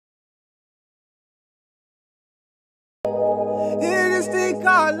In this thing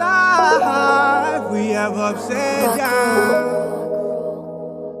called life, we have ups and downs.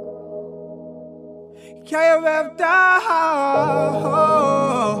 KRF down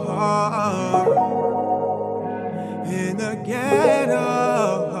in the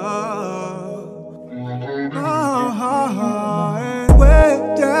ghetto.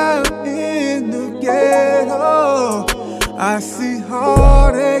 Way down in the ghetto, I see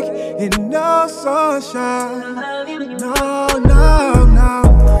heartache and no sunshine. No.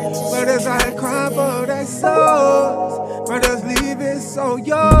 Brothers out here crying for their souls. Brothers leaving so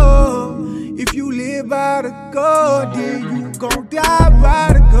young. If you live by the God, then you gon' die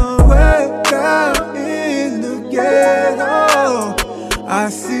by the gun. Way down in the ghetto, I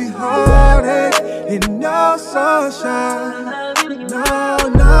see heartache and no sunshine. No.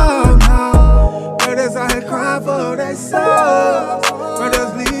 Brothers out here crying for their souls.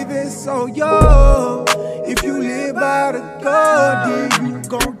 Brothers leaving so young. If you live by the God, then you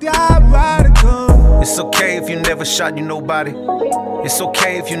gon' die by the gun. It's okay if you never shot you nobody. It's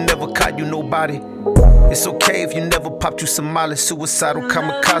okay if you never caught you nobody. It's okay if you never popped you Somali. Suicidal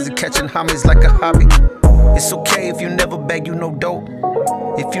kamikaze, catching homies like a hobby. It's okay if you never begged you no dope.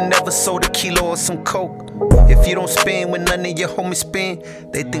 If you never sold a kilo or some coke. If you don't spin when none of your homies spin,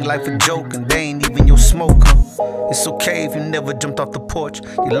 they think life a joke and they ain't even your smoke, huh? It's okay if you never jumped off the porch.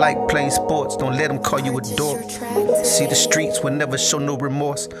 You like playing sports, don't let them call you a dork. See the streets will never show no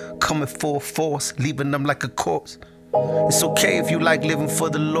remorse, coming full force, leaving them like a corpse. It's okay if you like living for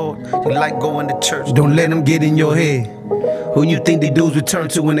the Lord, you like going to church, don't let them get in your head. Who you think the dudes return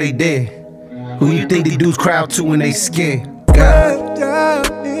to when they dead? Who you think the dudes cry out to when they scared? God. Down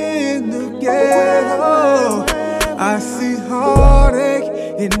in the ghetto, I see heartache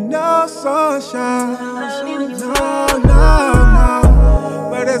and no sunshine. No.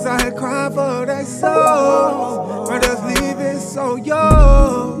 Brothers out here crying for their souls. Brothers leaving so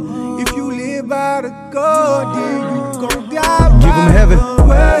young. If you live by the God, then you gon' die. Give them heaven.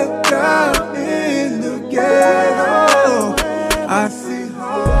 Way down in the ghetto, I see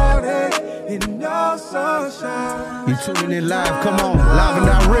heartache and no sunshine. You tuning in live, come on, live and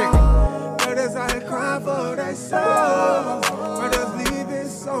direct. Brothers out here crying for their souls. Brothers leaving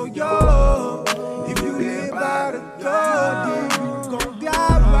so young. If you live by the God, then you gon'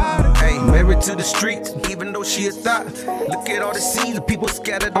 die by the Hey, married to the streets, even though she a thought. Look at all the scenes of people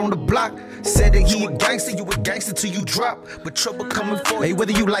scattered on the block. Said that he a gangster, you a gangster till you drop. But trouble coming for you, hey,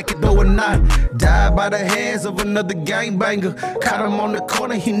 whether you like it though or not. Died by the hands of another gangbanger. Caught him on the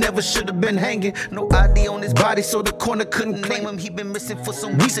corner, he never should have been hanging. No ID on his body, so the corner couldn't claim him. He been missing for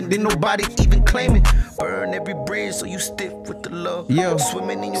some reason, then nobody even claim it. Burn every bridge so you stiff with the love. Yeah.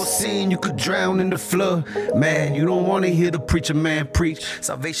 Swimming in your sin, you could drown in the flood. Man, you don't wanna hear the preacher man preach.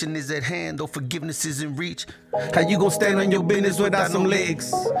 Salvation is at hand, though forgiveness is in reach. How you gon' stand on your business without some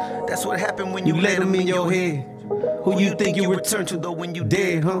legs? That's what happened when you let them in your head. Who you think you return to though when you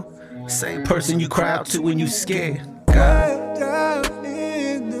dead, huh? Same person you cry out to when you scared. God. down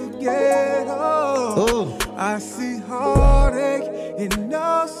in the ghetto, I see heartache and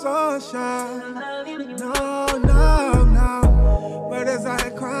no sunshine. No. Brothers out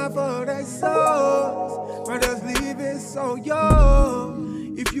here crying for their souls. Brothers leaving so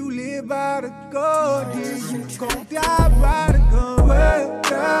young. If you live by the God, then you gon' die by the gun. Way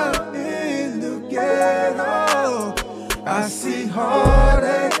down in the ghetto, I see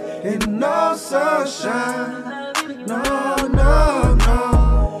heartache and no sunshine. No.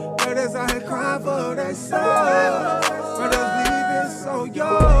 Brothers out here crying for their souls. Brothers leaving so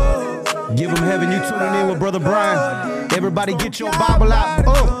young. Give them heaven, you tuning in with Brother Bryann. Everybody get your Bible out.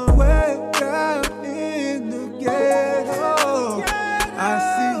 Way down in the ghetto, I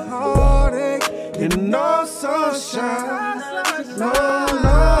see heartache and no sunshine. No.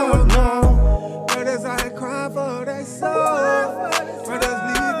 Brothers out here crying for their souls. Brothers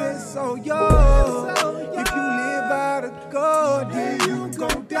leaving so young. If you live by the God, then you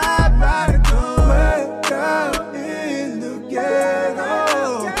gon' die by the gun. Way down in the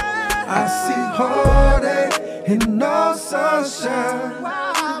ghetto, I see heartache and no sunshine.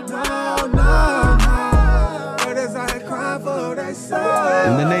 No. Brothers out here crying for their souls.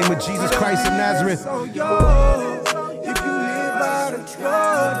 In the name of Jesus Christ of Nazareth. So young. If you live by the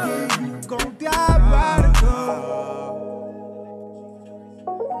God, then you gon' die by the God.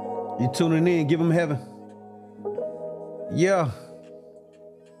 You tuning in, give them heaven. Yeah.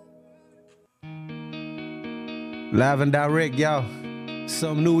 Live and direct, y'all.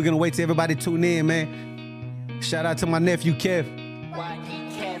 Something new, we're gonna wait till everybody tune in, man. Shout out to my nephew, Kev.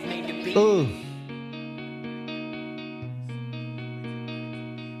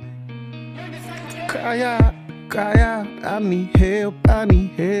 cry out, I need help, I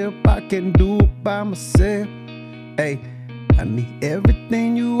can't do it by myself. Hey, I need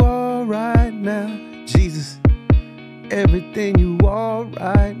everything you are right now. Jesus, everything you are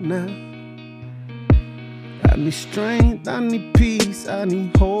right now. I need strength, I need peace, I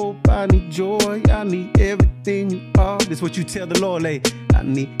need hope, I need joy, I need everything you are. This is what you tell the Lord, like, I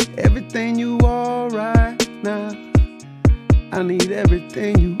need everything you are right now. I need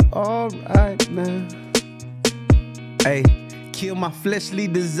everything you are right now. Hey, kill my fleshly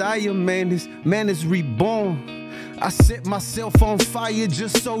desire, man, this man is reborn. I set myself on fire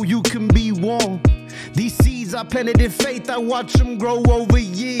just so you can be warm. These seeds I planted in faith, I watch them grow over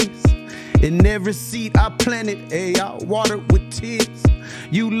years. In every seed I planted, hey, I watered with tears.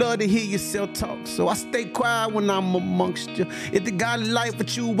 You love to hear yourself talk, so I stay quiet when I'm amongst you. If the godly life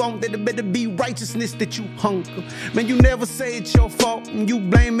what you want, then it better be righteousness that you hunger. Man, you never say it's your fault, and you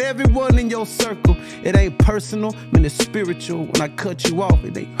blame everyone in your circle. It ain't personal, man, it's spiritual. When I cut you off,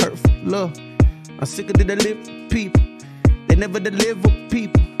 it ain't hurtful. Love, I'm sick of the delivered people. They never deliver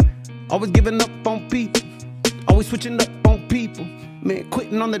people. Always giving up on people. Always switching up on people. Man,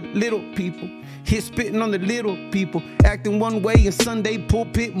 quitting on the little people. Here spitting on the little people. Acting one way in Sunday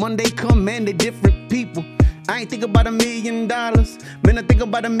pulpit. Monday come, man, they different people. I ain't think about $1 million. Man, I think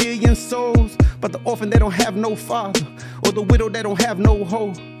about 1,000,000 souls. But the orphan that don't have no father. Or the widow that don't have no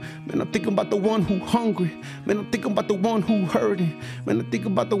hope. Man, I'm thinking about the one who hungry. Man, I'm thinking about the one who hurting. Man, I'm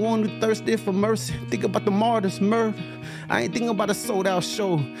thinking about the one who thirsty for mercy. Think about the martyrs murder. I ain't thinking about a sold out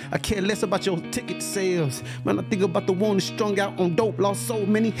show. I care less about your ticket sales. Man, I think about the one who strung out on dope, lost so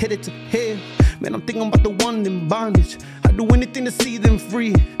many headed to hell. Man, I'm thinking about the one in bondage. I do anything to see them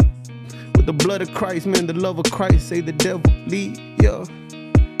free. With the blood of Christ, man, the love of Christ, say the devil leave, yeah.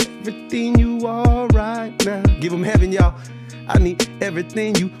 Everything you are right now. Give them heaven, y'all. I need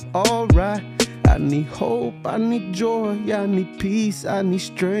everything you all right. I need hope, I need joy, I need peace, I need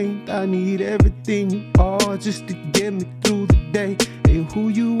strength. I need everything you are just to get me through the day. Hey, who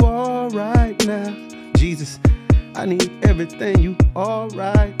you are right now. Jesus, I need everything you are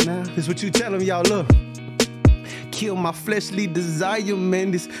right now. This is what you tell them, y'all, look. Kill my fleshly desire,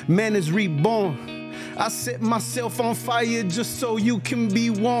 man, this man is reborn. I set myself on fire just so you can be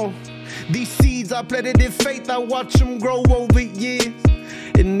warm. These seeds I planted in faith, I watch them grow over years.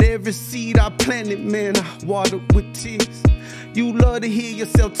 In every seed I planted, man, I watered with tears. You love to hear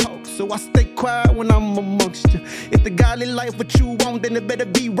yourself talk, so I stay quiet when I'm amongst you. If the godly life what you want, then it better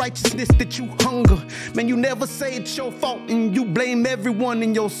be righteousness that you hunger. Man, you never say it's your fault, and you blame everyone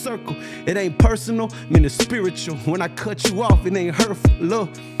in your circle. It ain't personal, man, it's spiritual. When I cut you off, it ain't hurtful. Look,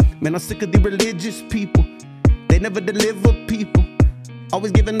 man, I'm sick of the religious people. They never deliver people.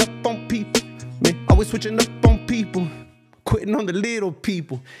 Always giving up on people. Man, always switching up on people. Quitting on the little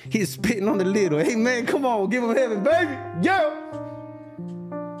people. He's spitting on the little. Hey, man, come on, give him heaven, baby. Yo!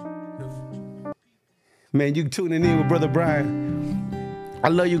 Man, you tuning in with Brother Bryann. I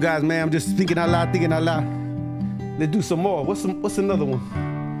love you guys, man. I'm just speaking out loud, thinking out loud. Let's do some more. What's another one?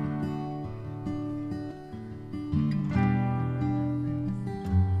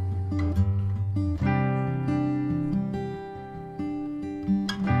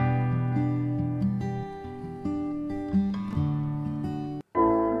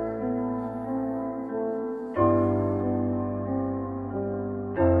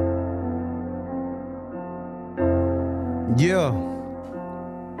 Yeah.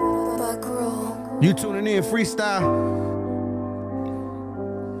 You tuning in freestyle.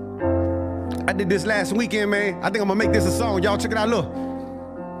 I did this last weekend, man. I think I'm gonna make this a song. Y'all check it out, look.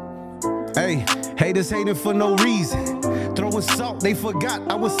 Hey, haters hating for no reason. Throwing salt, they forgot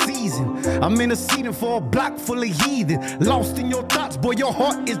I was seasoned. I'm interceding for a block full of heathen. Lost in your thoughts, boy, your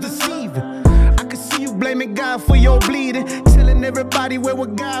heart is deceiving. I can see you blaming God for your bleeding. Telling everybody where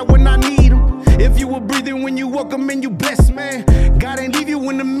with God when I need him. If you were breathing when you woke up, man, you blessed, man. God ain't leave you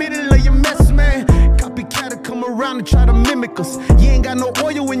in the middle of your mess, man. Copycat come around and try to mimic us. You ain't got no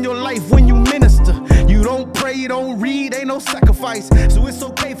oil in your life when you minister. You don't pray, you don't read, ain't no sacrifice. So it's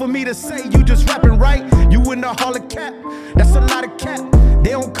okay for me to say you just rapping right. You in the hall of cap, that's a lot of cap.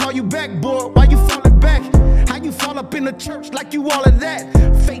 They don't call you back, boy, why you falling back? How you fall up in the church like you all of that?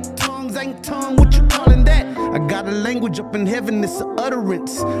 Fake tongues ain't tongue, what you calling that? I got a language up in heaven, it's an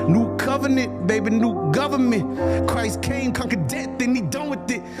utterance. New covenant, baby, new government. Christ came, conquered death, then he done with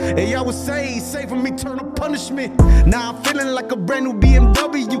it. Hey, I was saved from eternal punishment. Now I'm feeling like a brand new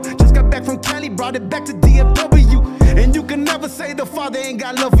BMW. Just got back from Cali, brought it back to DFW. And you can never say the Father ain't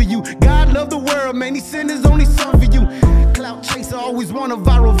got love for you. God loved the world, man, he sent his only son for you. Clout chaser always want a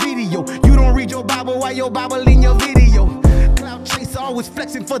viral video. You don't read your Bible, why your Bible in your video? Clout chaser streets, always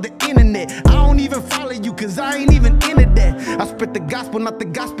flexing for the internet. I don't even follow you, cause I ain't even into that. I spread the gospel, not the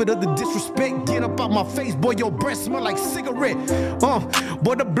gospel of the disrespect. Get up out my face, boy, your breath smell like cigarette.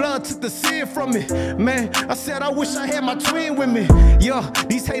 Boy, the blood took the sin from me. Man, I said I wish I had my twin with me. Yeah,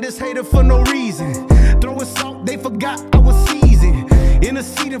 these haters hated for no reason. Throwing salt, they forgot I was seasoned.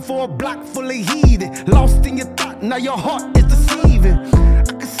 Interceding for a block full of heathen. Lost in your thought, now your heart is deceiving. I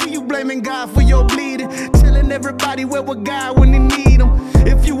can see you blaming God for your bleeding. Telling everybody where was God when they need him.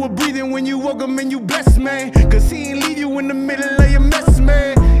 If you were breathing when you woke him and you blessed, man. Cause he ain't leave you in the middle of your mess,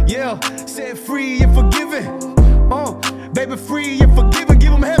 man. Yeah, set free and forgiven. Baby, free and forgiven.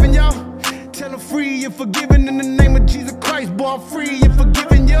 Give him heaven, y'all. Tell him free and forgiven in the name of Jesus Christ. Boy, I'm free and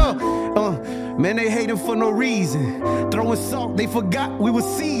forgiven, y'all. Man, they hating for no reason. Throwing salt, they forgot we were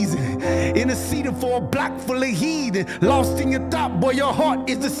seasoned. Interceding for a block full of heathen. Lost in your thought, boy, your heart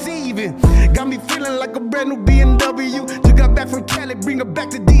is deceiving. Got me feeling like a brand new BMW. Just got back from Cali, bring her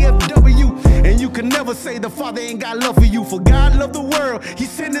back to DFW. And you can never say the Father ain't got love for you. For God loved the world, he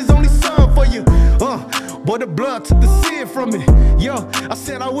sent his only son for you. Boy, the blood took the sin from me. Yo, I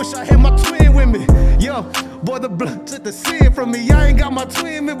said I wish I had my twin with me. Yo, boy, the blood took the sin from me. I ain't got my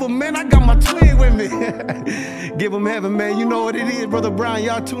twin with me, but man, I got my twin with me. Give him heaven, man. You know what it is, Brother Bryann.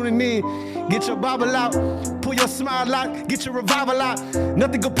 Y'all tuning in. Get your Bible out. Pull your smile out. Get your revival out.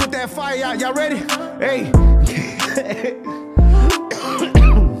 Nothing can put that fire out. Y'all ready? Hey.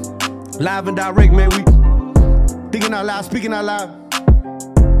 Live and direct, man. We thinking out loud, speaking out loud.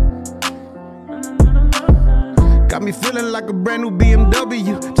 Got me feeling like a brand new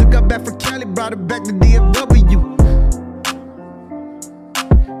BMW. Just got back from Cali, brought it back to DFW.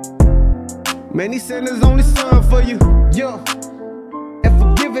 Man, he sent his only son for you. Yeah, and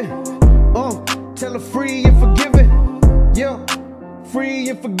forgiven. Tell her free and forgiven. Yeah, free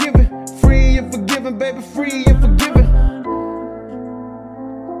and forgiven. Free and forgiven, baby, free and forgiven.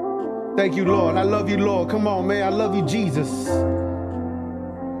 Thank you, Lord. I love you, Lord. Come on, man. I love you, Jesus.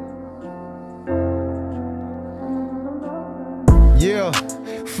 Yeah,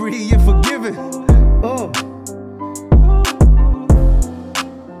 free and forgiven.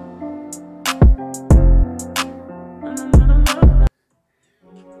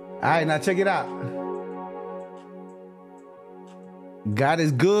 All right, now check it out. God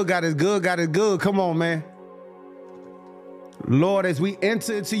is good, God is good, God is good. Come on, man. Lord, as we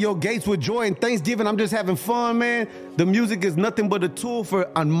enter into your gates with joy and thanksgiving, I'm just having fun, man. The music is nothing but a tool for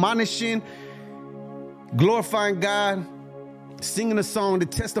admonishing, glorifying God, singing a song to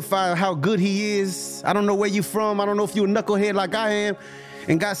testify how good he is. I don't know where you from. I don't know if you're a knucklehead like I am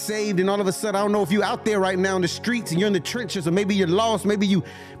and got saved, and all of a sudden, I don't know if you're out there right now in the streets and you're in the trenches, or maybe you're lost. Maybe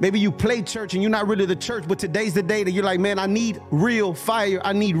you play church and you're not really the church, but today's the day that you're like, man, I need real fire.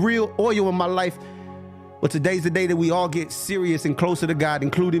 I need real oil in my life. But today's the day that we all get serious and closer to God,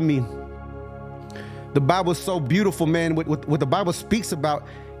 including me. The Bible is so beautiful, man. What the Bible speaks about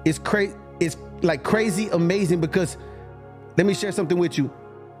is like crazy amazing, because let me share something with you.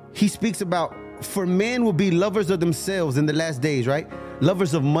 He speaks about, for men will be lovers of themselves in the last days, right?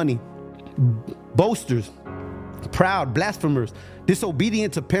 Lovers of money, boasters, proud, blasphemers,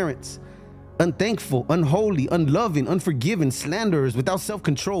 disobedient to parents, unthankful, unholy, unloving, unforgiving, slanderers, without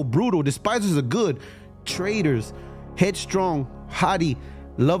self-control, brutal, despisers of good, traitors, headstrong, haughty,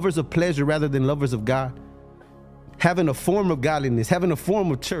 lovers of pleasure rather than lovers of God, having a form of godliness, having a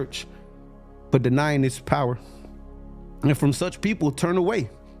form of church, but denying its power. And from such people, turn away.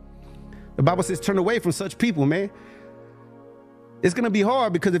 The Bible says turn away from such people, man. It's going to be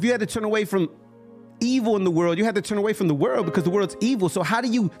hard, because if you had to turn away from evil in the world, you had to turn away from the world because the world's evil. So how do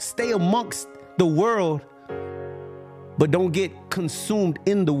you stay amongst the world but don't get consumed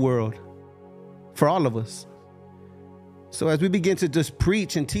in the world? For all of us. So as we begin to just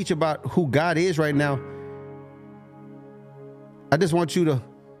preach and teach about who God is right now, I just want you to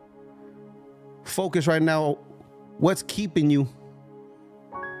focus right now. What's keeping you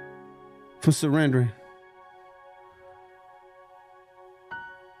from surrendering?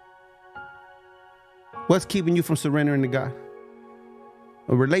 What's keeping you from surrendering to God?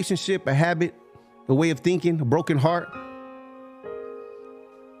 A relationship, a habit, a way of thinking, a broken heart?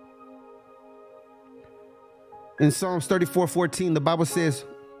 In Psalms 34:14, the Bible says,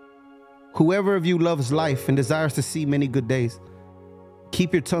 whoever of you loves life and desires to see many good days,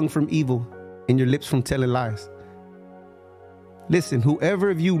 keep your tongue from evil and your lips from telling lies. Listen, whoever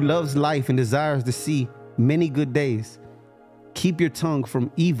of you loves life and desires to see many good days, keep your tongue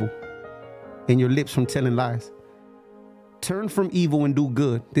from evil and your lips from telling lies. Turn from evil and do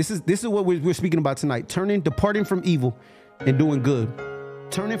good. This is what we're speaking about tonight. Departing from evil and doing good.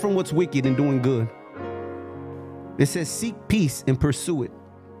 Turning from what's wicked and doing good. It says, seek peace and pursue it.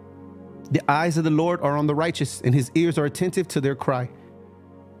 The eyes of the Lord are on the righteous, and his ears are attentive to their cry.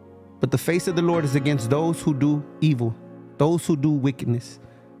 But the face of the Lord is against those who do evil, those who do wickedness,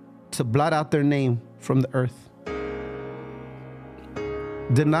 to blot out their name from the earth.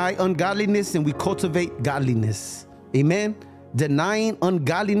 Deny ungodliness and we cultivate godliness. Amen. Denying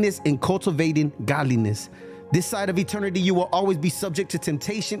ungodliness and cultivating godliness. This side of eternity, you will always be subject to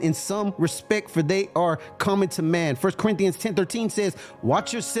temptation in some respect, for they are common to man. 1 Corinthians 10:13 says,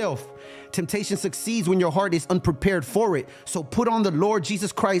 watch yourself. Temptation succeeds when your heart is unprepared for it. So put on the Lord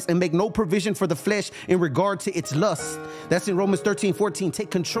Jesus Christ and make no provision for the flesh in regard to its lust. That's in Romans 13:14. Take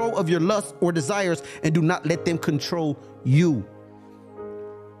control of your lusts or desires and do not let them control you.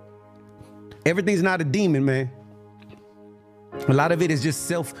 Everything's not a demon, man. A lot of it is just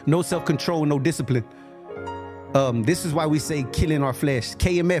no self-control, no discipline. This is why we say killing our flesh.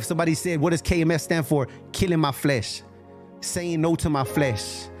 KMF, somebody said, what does KMF stand for? Killing my flesh, saying no to my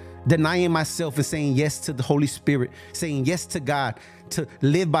flesh, denying myself and saying yes to the Holy Spirit, saying yes to God, to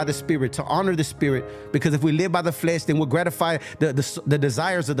live by the Spirit, to honor the Spirit. Because if we live by the flesh, then we'll gratify the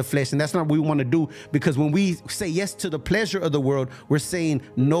desires of the flesh. And that's not what we want to do. Because when we say yes to the pleasure of the world, we're saying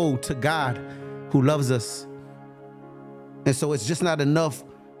no to God who loves us. And so it's just not enough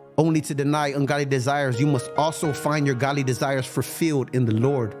only to deny ungodly desires. You must also find your godly desires fulfilled in the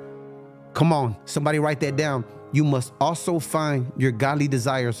Lord. Come on, somebody write that down. You must also find your godly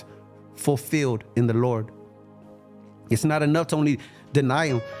desires fulfilled in the Lord. It's not enough to only deny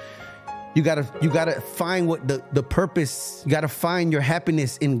them. You gotta find what the purpose. You gotta find your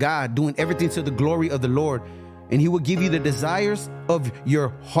happiness in God, doing everything to the glory of the Lord. And he will give you the desires of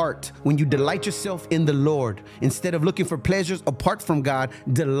your heart. When you delight yourself in the Lord, instead of looking for pleasures apart from God,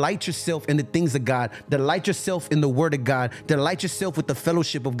 delight yourself in the things of God. Delight yourself in the word of God. Delight yourself with the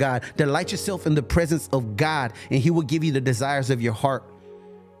fellowship of God. Delight yourself in the presence of God, and he will give you the desires of your heart.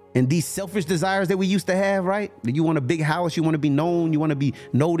 And these selfish desires that we used to have, right? You want a big house, you want to be known, you want to be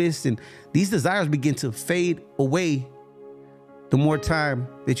noticed. And these desires begin to fade away the more time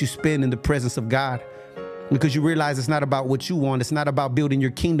that you spend in the presence of God. Because you realize it's not about what you want. It's not about building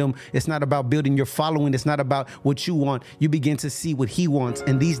your kingdom. It's not about building your following. It's not about what you want. You begin to see what he wants.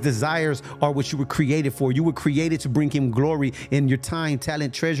 And these desires are what you were created for. You were created to bring him glory in your time,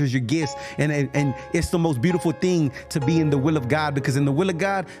 talent, treasures, your gifts. And it's the most beautiful thing to be in the will of God, because in the will of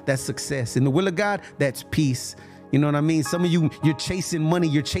God, that's success. In the will of God, that's peace. You know what I mean? Some of you, you're chasing money,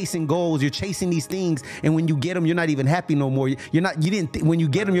 you're chasing goals, you're chasing these things. And when you get them, you're not even happy no more. When you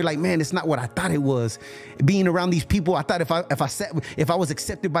get them, you're like, man, it's not what I thought it was. Being around these people, I thought if I was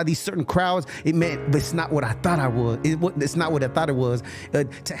accepted by these certain crowds, it meant, but it's not what I thought I was. It's not what I thought it was.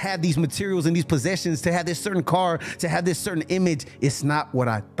 To have these materials and these possessions, to have this certain car, to have this certain image, it's not what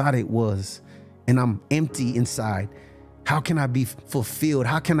I thought it was. And I'm empty inside. How can I be fulfilled?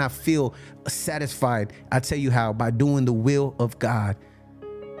 How can I feel satisfied? I tell you how, by doing the will of God,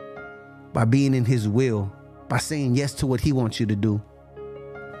 by being in his will, by saying yes to what he wants you to do.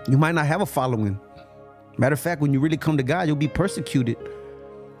 You might not have a following. Matter of fact, when you really come to God, you'll be persecuted.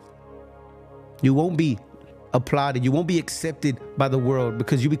 You won't be applauded. You won't be accepted by the world,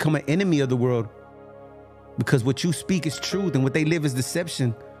 because you become an enemy of the world. Because what you speak is truth and what they live is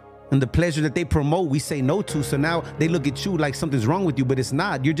deception. And the pleasure that they promote, we say no to. So now they look at you like something's wrong with you, but it's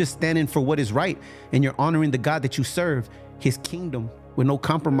not. You're just standing for what is right. And you're honoring the God that you serve, his kingdom, with no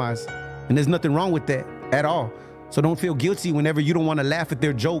compromise. And there's nothing wrong with that at all. So don't feel guilty whenever you don't want to laugh at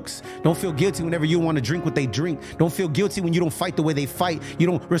their jokes. Don't feel guilty whenever you want to drink what they drink. Don't feel guilty when you don't fight the way they fight. You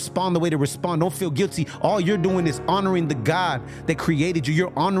don't respond the way they respond. Don't feel guilty. All you're doing is honoring the God that created you.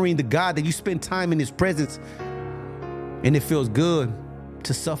 You're honoring the God that you spend time in his presence. And it feels good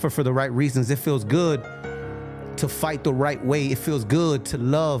to suffer for the right reasons. It feels good to fight the right way. It feels good to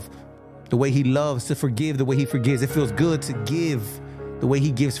love the way he loves, to forgive the way he forgives. It feels good to give the way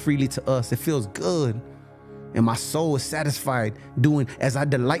he gives freely to us. It feels good. And my soul is satisfied doing as I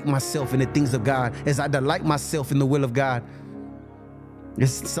delight myself in the things of God, as I delight myself in the will of God.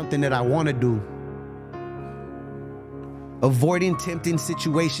 It's something that I want to do. Avoiding tempting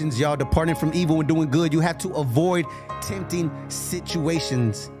situations, y'all. Departing from evil and doing good. You have to avoid tempting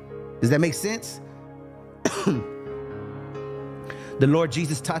situations. Does that make sense? The Lord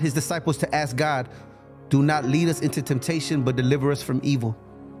Jesus taught his disciples to ask God, do not lead us into temptation, but deliver us from evil.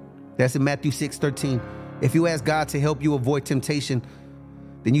 That's in Matthew 6:13. If you ask God to help you avoid temptation,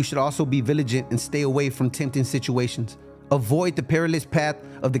 then you should also be vigilant and stay away from tempting situations. Avoid the perilous path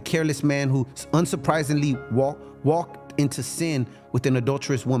of the careless man who unsurprisingly walked into sin with an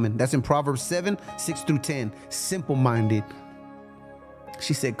adulterous woman. That's in Proverbs 7:6-10. Simple-minded.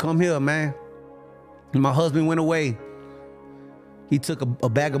 She said, come here, man. My husband went away. He took a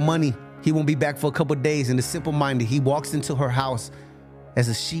bag of money. He won't be back for a couple of days. And the simple-minded, he walks into her house as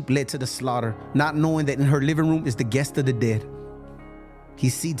a sheep led to the slaughter, not knowing that in her living room is the guest of the dead. He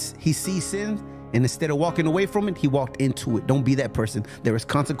sees sin, and instead of walking away from it, he walked into it. Don't be that person. There is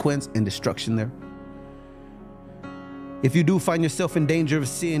consequence and destruction there. If you do find yourself in danger of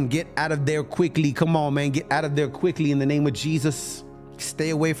sin, get out of there quickly. Come on, man. Get out of there quickly in the name of Jesus.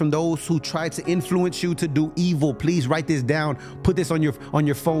 Stay away from those who try to influence you to do evil. Please write this down. Put this on your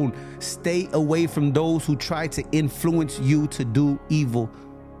phone. Stay away from those who try to influence you to do evil.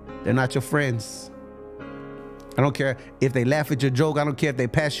 They're not your friends. I don't care if they laugh at your joke. I don't care if they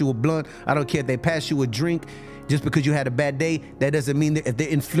pass you a blunt. I don't care if they pass you a drink. Just because you had a bad day, that doesn't mean that if they're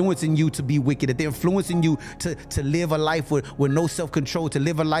influencing you to be wicked, if they're influencing you to live a life with no self-control, to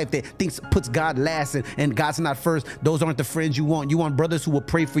live a life that puts God last and God's not first, those aren't the friends you want. You want brothers who will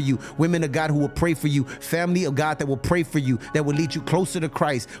pray for you, women of God who will pray for you, family of God that will pray for you, that will lead you closer to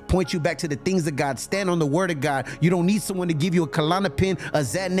Christ, point you back to the things of God, stand on the word of God. You don't need someone to give you a Klonopin, a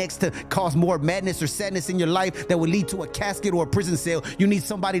Xanax to cause more madness or sadness in your life that will lead to a casket or a prison cell. You need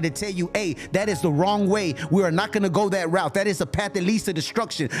somebody to tell you, hey, that is the wrong way. We are not going to go that route. That is a path that leads to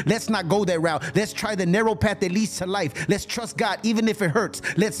destruction. Let's not go that route. Let's try the narrow path that leads to life. Let's trust God even if it hurts.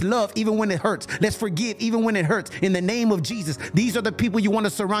 Let's love even when it hurts. Let's forgive even when it hurts. In the name of Jesus, these are the people you want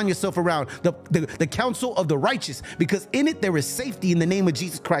to surround yourself around. The counsel of the righteous, because in it there is safety in the name of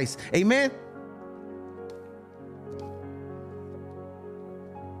Jesus Christ. Amen.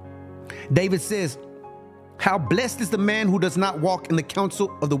 David says, how blessed is the man who does not walk in the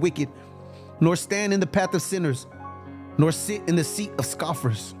counsel of the wicked, nor stand in the path of sinners, nor sit in the seat of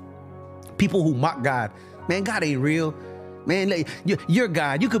scoffers. People who mock God. Man, God ain't real. Man, like, you're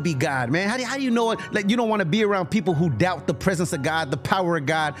God. You could be God, man. How do you know it? Like, you don't want to be around people who doubt the presence of God, the power of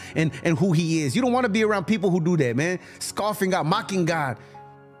God, and who he is. You don't want to be around people who do that, man. Scoffing God, mocking God.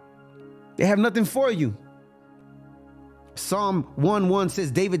 They have nothing for you. Psalm 1:1 says,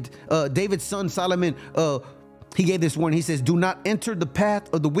 David's son Solomon, he gave this warning. He says, do not enter the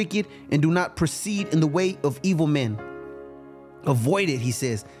path of the wicked and do not proceed in the way of evil men. Avoid it, he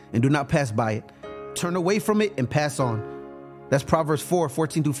says, and do not pass by it. Turn away from it and pass on. That's Proverbs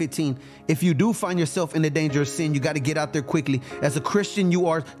 4:14-15. If you do find yourself in the danger of sin, you got to get out there quickly. As a Christian, you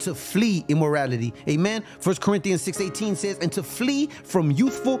are to flee immorality. Amen. 1 Corinthians 6:18 says, and to flee from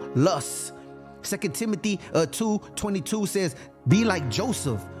youthful lusts. 2 Timothy 2:22 says, be like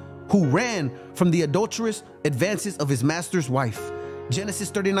Joseph, who ran from the adulterous advances of his master's wife.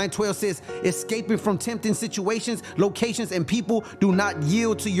 Genesis 39:12 says, escaping from tempting situations, locations, and people, do not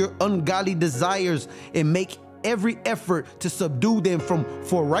yield to your ungodly desires and make every effort to subdue them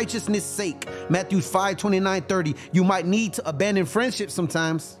for righteousness' sake. Matthew 5:29-30. You might need to abandon friendships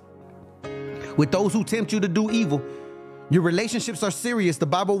sometimes with those who tempt you to do evil. Your relationships are serious. The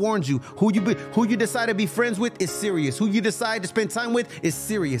Bible warns you. Who you decide to be friends with is serious. Who you decide to spend time with is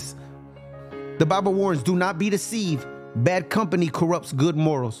serious. The Bible warns, do not be deceived. Bad company corrupts good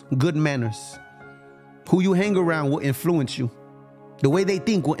morals, good manners. Who you hang around will influence you. The way they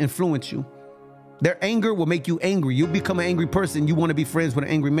think will influence you. Their anger will make you angry. You'll become an angry person. You want to be friends with an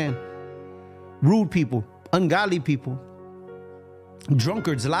angry man. Rude people, ungodly people,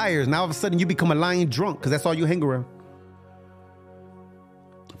 drunkards, liars. Now all of a sudden you become a lying drunk because that's all you hang around.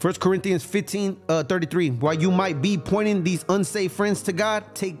 1 Corinthians 15:33. While you might be pointing these unsaved friends to God,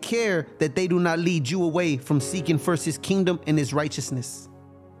 take care that they do not lead you away from seeking first his kingdom and his righteousness.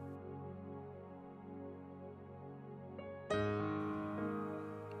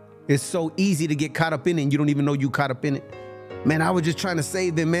 It's so easy to get caught up in it and you don't even know you caught up in it. Man, I was just trying to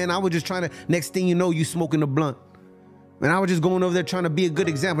save them, man. I was just trying to, next thing you know, you smoking a blunt. Man, I was just going over there trying to be a good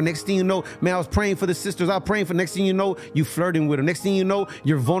example. Next thing you know, man, I was praying for the sisters. I was praying for, next thing you know, you flirting with them. Next thing you know,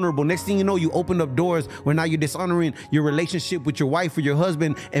 you're vulnerable. Next thing you know, you opened up doors where now you're dishonoring your relationship with your wife or your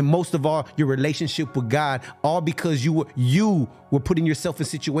husband. And most of all, your relationship with God, all because you were putting yourself in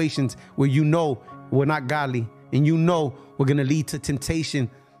situations where you know were not godly. And you know we're going to lead to temptation,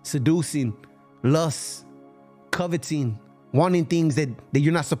 seducing, lust, coveting, wanting things that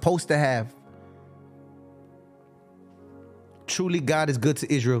you're not supposed to have. Truly, God is good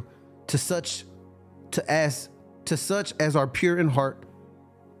to Israel, to such as are pure in heart.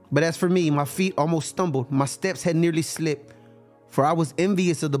 But as for me, my feet almost stumbled. My steps had nearly slipped, for I was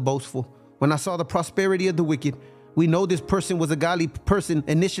envious of the boastful when I saw the prosperity of the wicked. We know this person was a godly person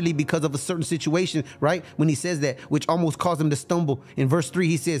initially because of a certain situation, right? When he says that, which almost caused him to stumble. In verse 3,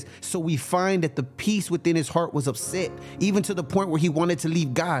 he says, so we find that the peace within his heart was upset, even to the point where he wanted to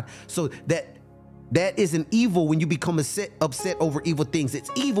leave God. So that That isn't evil when you become upset over evil things. It's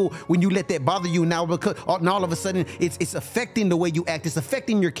evil when you let that bother you now, because now all of a sudden it's affecting the way you act. It's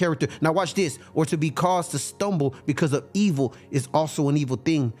affecting your character. Now watch this. Or to be caused to stumble because of evil is also an evil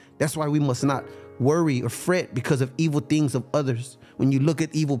thing. That's why we must not worry or fret because of evil things of others. When you look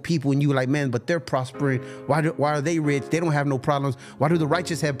at evil people and you're like, man, but they're prospering. Why are they rich? They don't have no problems. Why do the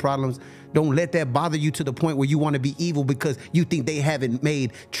righteous have problems? Don't let that bother you to the point where you want to be evil because you think they haven't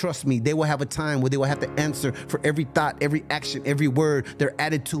made. Trust me, they will have a time where they will have to answer for every thought, every action, every word, their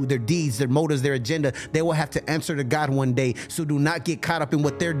attitude, their deeds, their motives, their agenda. They will have to answer to God one day. So do not get caught up in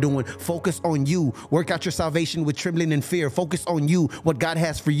what they're doing. Focus on you. Work out your salvation with trembling and fear. Focus on you, what God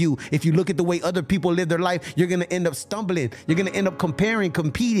has for you. If you look at the way other people live their life, you're going to end up stumbling. You're going to end up comparing,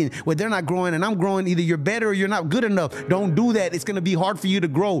 competing where they're not growing and I'm growing. Either you're better or you're not good enough. Don't do that. It's going to be hard for you to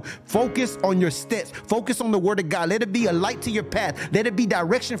grow. Focus on your steps. Focus on the word of God. Let it be a light to your path. Let it be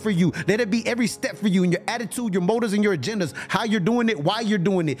direction for you. Let it be every step for you in your attitude, your motives, and your agendas, how you're doing it, why you're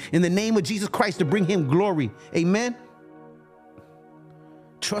doing it, in the name of Jesus Christ to bring him glory. Amen.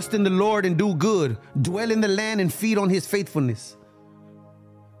 Trust in the Lord and do good. Dwell in the land and feed on his faithfulness.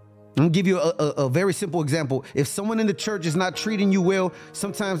 I'm going to give you a very simple example. If someone in the church is not treating you well,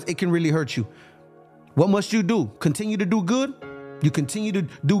 sometimes it can really hurt you. What must you do? Continue to do good? You continue to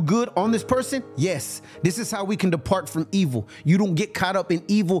do good on this person? Yes. This is how we can depart from evil. You don't get caught up in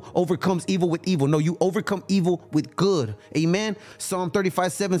evil overcomes evil with evil. No, you overcome evil with good. Amen. Psalm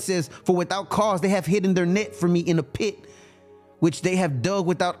 35:7 says, for without cause they have hidden their net for me in a pit, which they have dug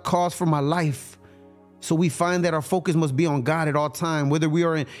without cause for my life. So we find that our focus must be on God at all times, whether we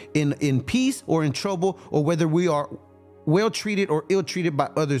are in peace or in trouble, or whether we are well treated or ill treated by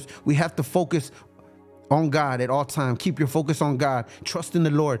others. We have to focus on God at all times. Keep your focus on God. Trust in the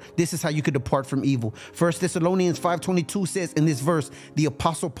Lord. This is how you could depart from evil. 1 Thessalonians 5:22 says in this verse, the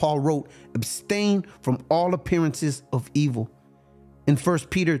Apostle Paul wrote, abstain from all appearances of evil. In 1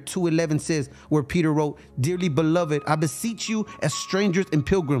 Peter 2:11 says, where Peter wrote, dearly beloved, I beseech you as strangers and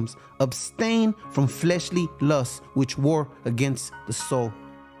pilgrims, abstain from fleshly lusts which war against the soul.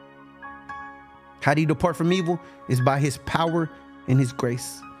 How do you depart from evil? It's by his power and his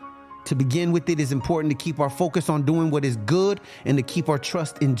grace. To begin with, it is important to keep our focus on doing what is good and to keep our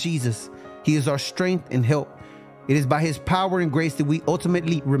trust in Jesus. He is our strength and help. It is by his power and grace that we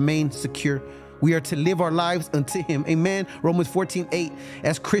ultimately remain secure. We are to live our lives unto him. Amen. Romans 14:8.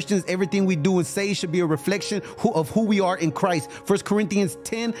 As Christians, everything we do and say should be a reflection of who we are in Christ. 1 Corinthians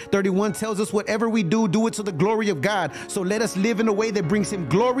 10:31 tells us whatever we do, do it to the glory of God. So let us live in a way that brings him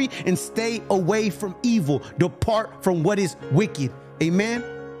glory and stay away from evil. Depart from what is wicked. Amen.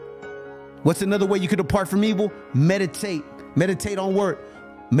 What's another way you could depart from evil? Meditate. Meditate on word.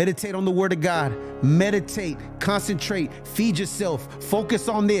 Meditate on the word of God. Meditate, concentrate, feed yourself. Focus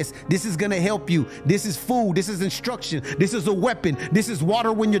on this. This is going to help you. This is food. This is instruction. This is a weapon. This is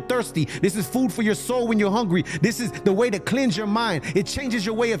water when you're thirsty. This is food for your soul when you're hungry. This is the way to cleanse your mind. It changes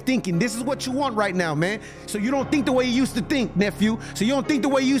your way of thinking. This is what you want right now, man. So you don't think the way you used to think, nephew. So you don't think the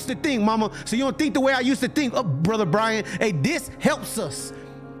way you used to think, mama. So you don't think the way I used to think, brother Bryann. Hey, this helps us.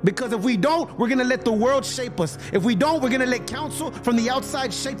 Because if we don't, we're going to let the world shape us. If we don't, we're going to let counsel from the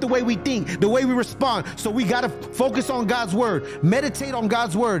outside shape the way we think, the way we respond. So we got to focus on God's word. Meditate on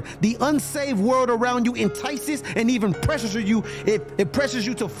God's word. The unsaved world around you entices and even pressures you. It pressures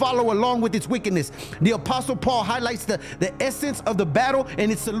you to follow along with its wickedness. The Apostle Paul highlights the essence of the battle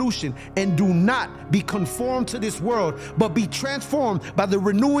and its solution. And do not be conformed to this world, but be transformed by the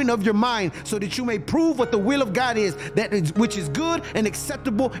renewing of your mind, so that you may prove what the will of God is, which is good and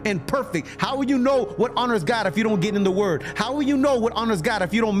acceptable and perfect. How will you know what honors God if you don't get in the word? How will you know what honors God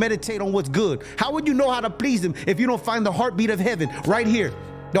if you don't meditate on what's good? How would you know how to please him if you don't find the heartbeat of heaven right here?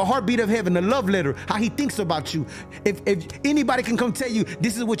 The heartbeat of heaven, the love letter, how he thinks about you. If anybody can come tell you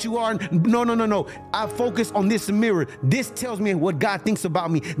this is what you are, no. I focus on this mirror. This tells me what God thinks about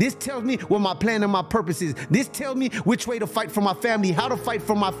me. This tells me what my plan and my purpose is. This tells me which way to fight for my family, how to fight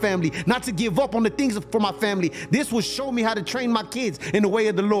for my family, not to give up on the things for my family. This will show me how to train my kids in the way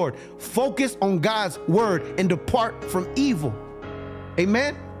of the Lord. Focus on God's word and depart from evil.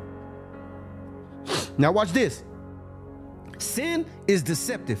 Amen. Now watch this. Sin is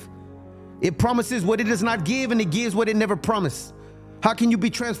deceptive. It promises what it does not give, and it gives what it never promised. How can you be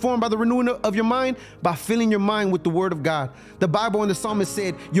transformed by the renewing of your mind? By filling your mind with the word of God. The Bible and the psalmist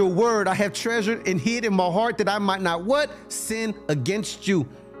said, your word I have treasured and hid in my heart, that I might not what? Sin against you.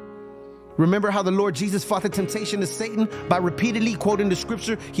 Remember how the Lord Jesus fought the temptation of Satan by repeatedly quoting the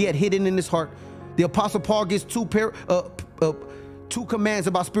scripture he had hidden in his heart. The Apostle Paul gives two commands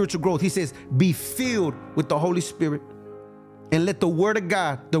about spiritual growth. He says, be filled with the Holy Spirit. and let the word of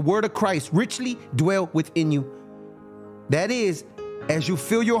God, the word of Christ, richly dwell within you. That is, as you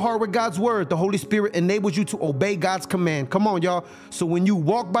fill your heart with God's word, the Holy Spirit enables you to obey God's command. Come on, y'all. So when you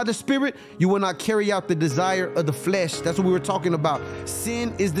walk by the Spirit, you will not carry out the desire of the flesh. That's what we were talking about.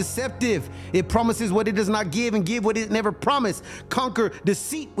 Sin is deceptive. It promises what it does not give and give what it never promised. Conquer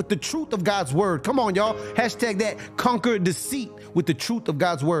deceit with the truth of God's word. Come on, y'all. Hashtag that. Conquer deceit with the truth of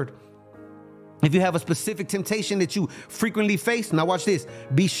God's word. If you have a specific temptation that you frequently face, now watch this.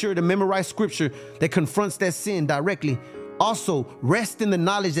 Be sure to memorize scripture that confronts that sin directly. Also, rest in the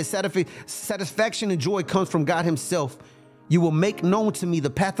knowledge that satisfaction and joy comes from God himself. You will make known to me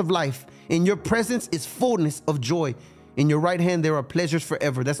the path of life. In your presence is fullness of joy. In your right hand there are pleasures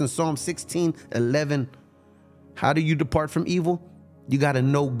forever. That's in Psalm 16:11. How do you depart from evil? You got to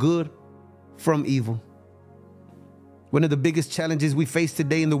know good from evil. One of the biggest challenges we face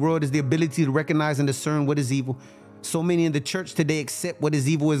today in the world is the ability to recognize and discern what is evil. So many in the church today accept what is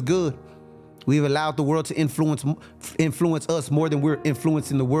evil as good. We've allowed the world to influence us more than we're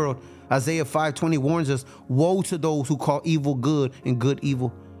influencing the world. Isaiah 5:20 warns us, woe to those who call evil good and good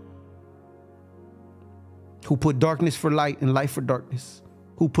evil, who put darkness for light and light for darkness,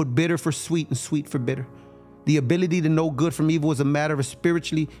 who put bitter for sweet and sweet for bitter. The ability to know good from evil is a matter of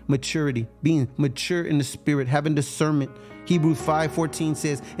spiritually maturity, being mature in the spirit, having discernment. Hebrews 5:14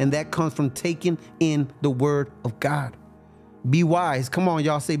 says, and that comes from taking in the word of God. Be wise. Come on,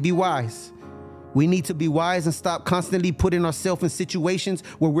 y'all, say be wise. We need to be wise and stop constantly putting ourselves in situations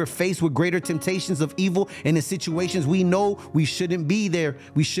where we're faced with greater temptations of evil, and in situations we know we shouldn't be there,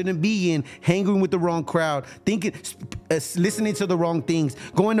 we shouldn't be in, hanging with the wrong crowd, thinking, listening to the wrong things,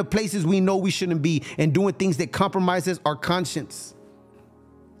 going to places we know we shouldn't be, and doing things that compromises our conscience.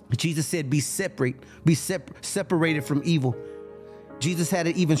 Jesus said, be separated from evil. Jesus had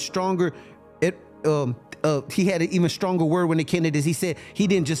an even stronger he had an even stronger word when it came to this. He said he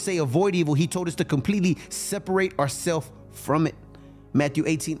didn't just say avoid evil. He told us to completely separate ourselves from it. Matthew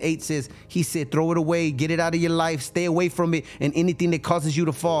 18:8 says, he said, throw it away, get it out of your life, stay away from it, and anything that causes you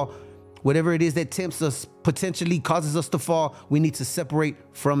to fall, whatever it is that tempts us, potentially causes us to fall, we need to separate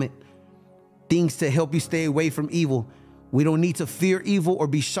from it. Things to help you stay away from evil. We don't need to fear evil or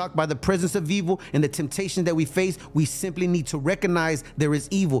be shocked by the presence of evil and the temptation that we face. We simply need to recognize there is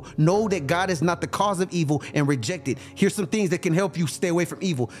evil. Know that God is not the cause of evil and reject it. Here's some things that can help you stay away from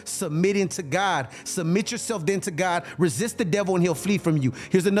evil. Submitting to God. Submit yourself then to God. Resist the devil and he'll flee from you.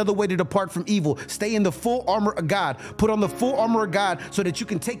 Here's another way to depart from evil. Stay in the full armor of God. Put on the full armor of God so that you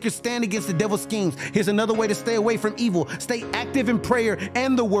can take your stand against the devil's schemes. Here's another way to stay away from evil. Stay active in prayer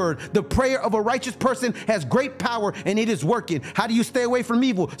and the word. The prayer of a righteous person has great power and it is working. How do you stay away from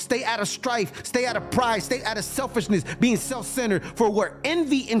evil? Stay out of strife, stay out of pride, stay out of selfishness, being self-centered. For where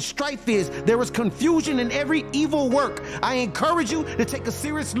envy and strife is, there is confusion in every evil work. I encourage you to take a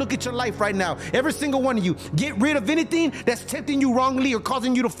serious look at your life right now. Every single one of you, get rid of anything that's tempting you wrongly or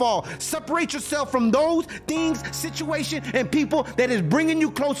causing you to fall. Separate yourself from those things, situation, and people that is bringing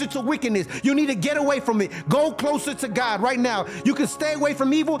you closer to wickedness. You need to get away from it. Go closer to God right now. You can stay away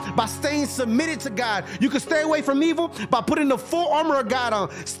from evil by staying submitted to God. You can stay away from evil by putting the full armor of God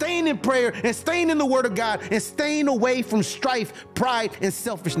on, staying in prayer and staying in the word of God and staying away from strife, pride, and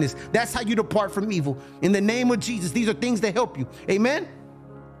selfishness. That's how you depart from evil. In the name of Jesus, these are things that help you. Amen.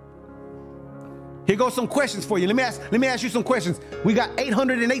 Here goes some questions for you. Let me ask you some questions. We got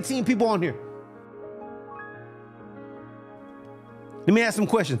 818 people on here. Let me ask some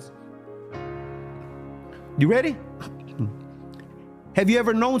questions. You ready? Have you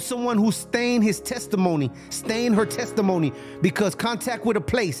ever known someone who stained her testimony because contact with a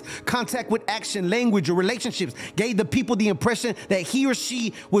place, contact with action, language, or relationships gave the people the impression that he or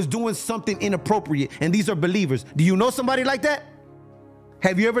she was doing something inappropriate? And these are believers. Do you know somebody like that?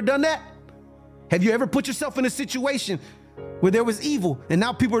 Have you ever done that? Have you ever put yourself in a situation where there was evil and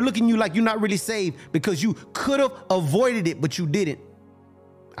now people are looking at you like you're not really saved because you could have avoided it, but you didn't?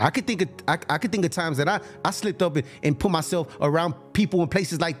 I could think of times that I slipped up and put myself around people in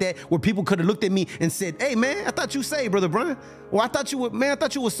places like that where people could have looked at me and said, hey man, I thought you saved, Brother Bryann. Or I thought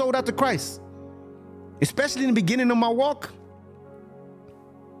you were sold out to Christ. Especially in the beginning of my walk.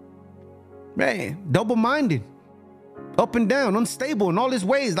 Man, double-minded, up and down, unstable in all his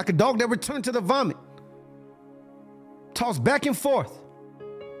ways, like a dog that returned to the vomit. Tossed back and forth.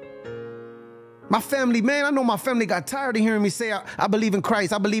 My family, man, I know my family got tired of hearing me say, I believe in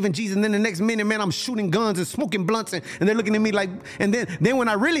Christ, I believe in Jesus. And then the next minute, man, I'm shooting guns and smoking blunts and they're looking at me like, and then when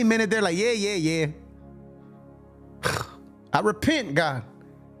I really meant it, they're like, yeah. I repent, God,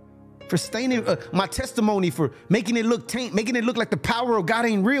 for staining my testimony, for making it look like the power of God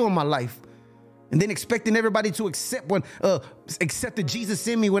ain't real in my life. And then expecting everybody to accepted Jesus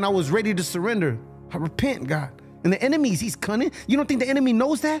in me when I was ready to surrender. I repent, God. And the enemy, he's cunning. You don't think the enemy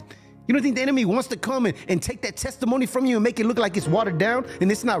knows that? You don't think the enemy wants to come and take that testimony from you and make it look like it's watered down and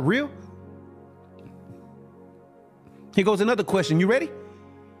it's not real? Here goes another question. You ready?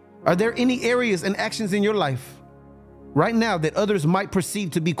 Are there any areas and actions in your life right now that others might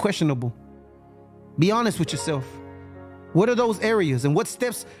perceive to be questionable? Be honest with yourself. What are those areas, and what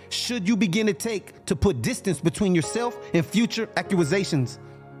steps should you begin to take to put distance between yourself and future accusations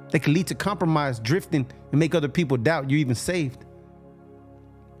that can lead to compromise, drifting, and make other people doubt you're even saved?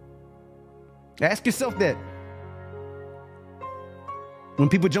 Ask yourself that. When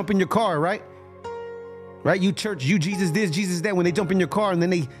people jump in your car, right? You church, you Jesus this, Jesus that. When they jump in your car and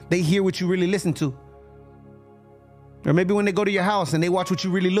then they hear what you really listen to. Or maybe when they go to your house and they watch what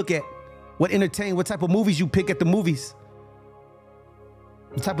you really look at. What type of movies you pick at the movies.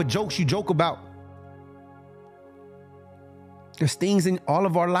 The type of jokes you joke about. There's things in all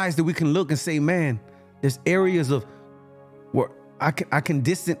of our lives that we can look and say, man, there's areas of where I can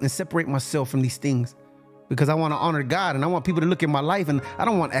distance and separate myself from these things because I want to honor God and I want people to look at my life, and I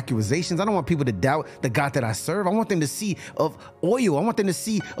don't want accusations. I don't want people to doubt the God that I serve. I want them to see of oil. I want them to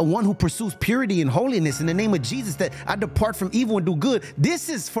see a one who pursues purity and holiness in the name of Jesus, that I depart from evil and do good. This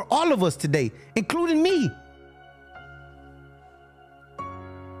is for all of us today, including me.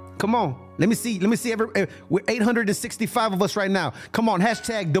 Come on. Let me see. We're 865 of us right now. Come on.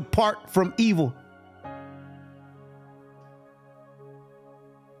 Hashtag depart from evil.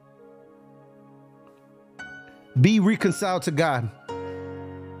 Be reconciled to God.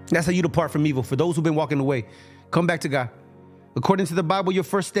 That's how you depart from evil. For those who've been walking away, come back to God. According to the Bible, your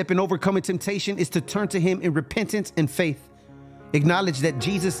first step in overcoming temptation is to turn to him in repentance and faith. Acknowledge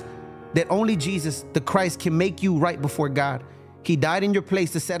that only Jesus, the Christ, can make you right before God. He died in your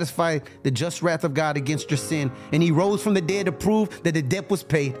place to satisfy the just wrath of God against your sin. And he rose from the dead to prove that the debt was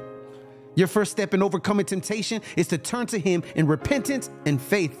paid. Your first step in overcoming temptation is to turn to him in repentance and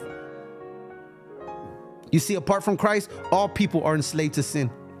faith. You see, apart from Christ, all people are enslaved to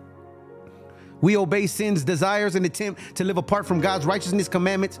sin. We obey sin's desires and attempt to live apart from God's righteousness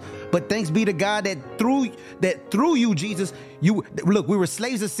commandments. But thanks be to God that through you, Jesus, we were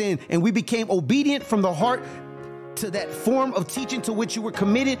slaves of sin and we became obedient from the heart to that form of teaching to which you were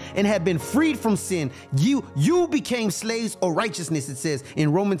committed and have been freed from sin. You became slaves of righteousness, it says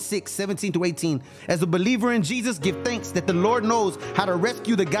in Romans 6:17-18. As a believer in Jesus, give thanks that the Lord knows how to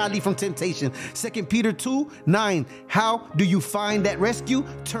rescue the godly from temptation. 2 Peter 2:9. How do you find that rescue?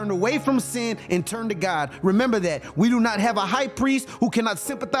 Turn away from sin and turn to God. Remember that we do not have a high priest who cannot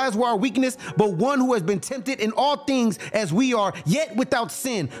sympathize with our weakness, but one who has been tempted in all things as we are, yet without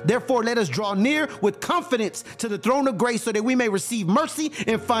sin. Therefore, let us draw near with confidence to the throne of grace so that we may receive mercy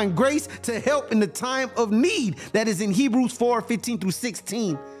and find grace to help in the time of need. That is in Hebrews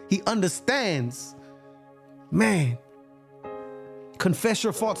 4:15-16. He understands. Man, confess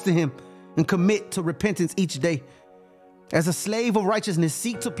your faults to him and commit to repentance each day. As a slave of righteousness,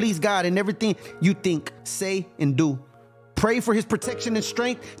 seek to please God in everything you think, say, and do. Pray for his protection and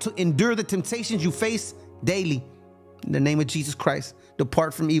strength to endure the temptations you face daily. In the name of Jesus Christ,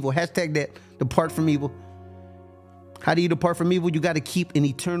 depart from evil. Hashtag that, depart from evil. How do you depart from evil? You got to keep an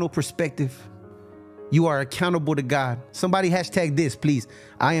eternal perspective. You are accountable to God. Somebody hashtag this, please.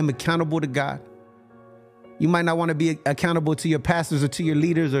 I am accountable to God. You might not want to be accountable to your pastors or to your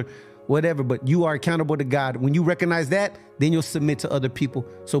leaders or whatever, but you are accountable to God. When you recognize that, then you'll submit to other people.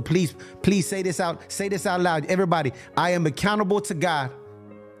 So please say this out. Say this out loud. Everybody, I am accountable to God.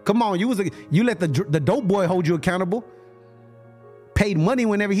 Come on, you let the dope boy hold you accountable. Paid money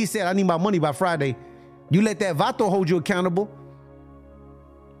whenever he said, I need my money by Friday. You let that vato hold you accountable.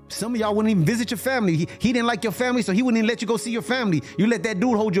 Some of y'all wouldn't even visit your family. He didn't like your family, so he wouldn't even let you go see your family. You let that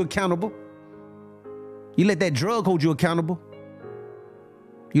dude hold you accountable. You let that drug hold you accountable.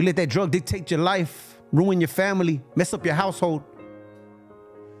 You let that drug dictate your life, ruin your family, mess up your household.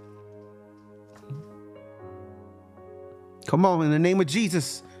 Come on, in the name of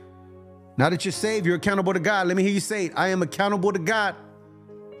Jesus. Now that you're saved, you're accountable to God. Let me hear you say it. I am accountable to God.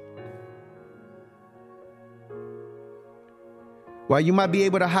 While you might be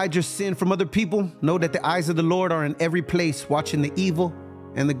able to hide your sin from other people, know that the eyes of the Lord are in every place, watching the evil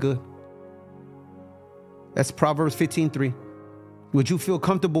and the good. That's Proverbs 15:3. Would you feel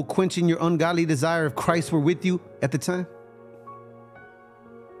comfortable quenching your ungodly desire if Christ were with you at the time?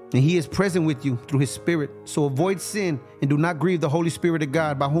 And he is present with you through his Spirit. So avoid sin and do not grieve the Holy Spirit of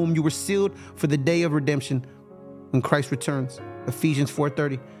God, by whom you were sealed for the day of redemption when Christ returns. Ephesians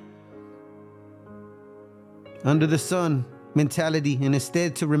 4:30. Under the sun, mentality and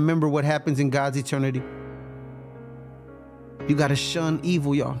instead to remember what happens in God's eternity. You got to shun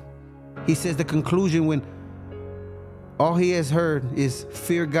evil, y'all. He says the conclusion when all he has heard is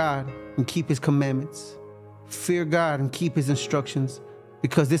fear God and keep his commandments. Fear God and keep his instructions,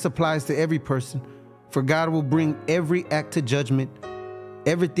 because this applies to every person. For God will bring every act to judgment,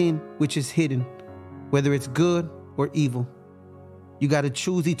 everything which is hidden, whether it's good or evil. You got to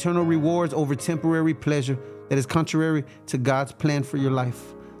choose eternal rewards over temporary pleasure that is contrary to God's plan for your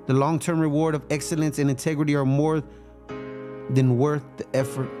life. The long-term reward of excellence and integrity are more than worth the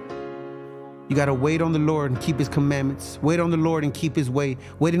effort. You got to wait on the Lord and keep his commandments. Wait on the Lord and keep his way.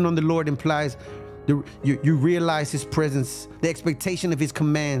 Waiting on the Lord implies you realize his presence, the expectation of his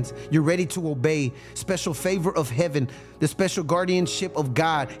commands. You're ready to obey. Special favor of heaven, the special guardianship of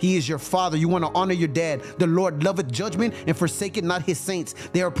God. He is your father. You want to honor your dad. The Lord loveth judgment and forsaketh not his saints.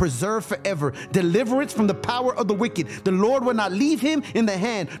 They are preserved forever. Deliverance from the power of the wicked. The Lord will not leave him in the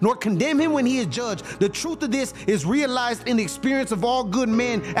hand, nor condemn him when he is judged. The truth of this is realized in the experience of all good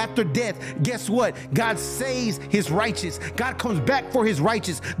men after death. Guess what? God saves his righteous. God comes back for his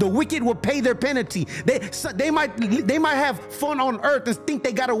righteous. The wicked will pay their penalty. They might have fun on earth and think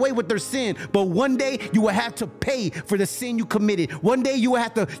they got away with their sin, but one day you will have to pay for the sin you committed. One day you will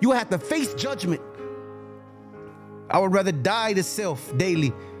have to face judgment. I would rather die to self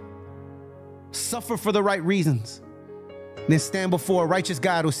daily, suffer for the right reasons, than stand before a righteous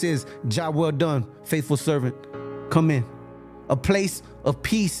God who says, "Job well done, faithful servant. Come in." A place of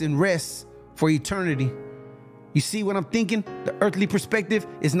peace and rest for eternity. You see what I'm thinking? The earthly perspective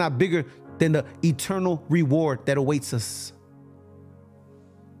is not bigger than the eternal reward that awaits us.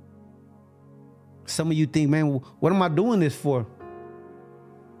 Some of you think, man, what am I doing this for?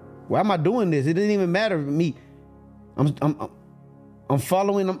 Why am I doing this? It didn't even matter to me. I'm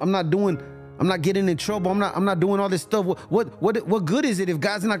following. I'm not getting in trouble. I'm not doing all this stuff. What good is it if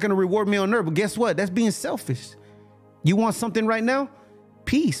God's not going to reward me on earth? But guess what? That's being selfish. You want something right now?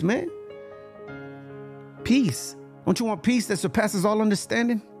 Peace, man. Peace. Don't you want peace that surpasses all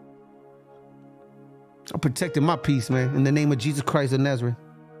understanding? I'm protecting my peace, man, in the name of Jesus Christ of Nazareth.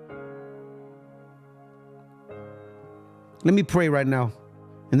 Let me pray right now.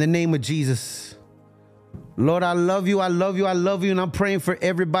 In the name of Jesus. Lord, I love you. I love you. I love you. And I'm praying for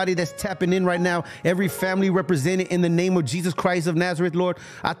everybody that's tapping in right now. Every family represented in the name of Jesus Christ of Nazareth, Lord.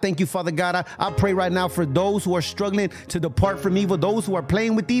 I thank you, Father God. I pray right now for those who are struggling to depart from evil, those who are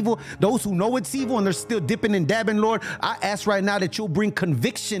playing with evil, those who know it's evil and they're still dipping and dabbing, Lord. I ask right now that you'll bring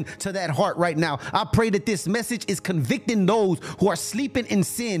conviction to that heart right now. I pray that this message is convicting those who are sleeping in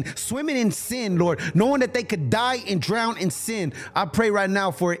sin, swimming in sin, Lord, knowing that they could die and drown in sin. I pray right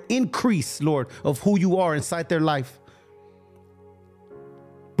now for an increase, Lord, of who you are inside their life.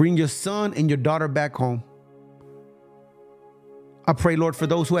 Bring your son and your daughter back home. I pray, Lord, for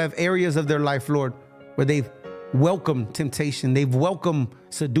those who have areas of their life, Lord, where they've welcomed temptation, they've welcomed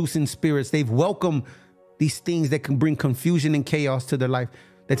seducing spirits, they've welcomed these things that can bring confusion and chaos to their life,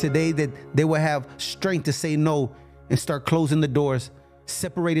 that today that they will have strength to say no and start closing the doors,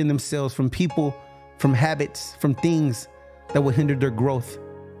 separating themselves from people, from habits, from things that will hinder their growth.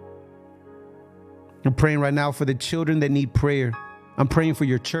 I'm praying right now for the children that need prayer. I'm praying for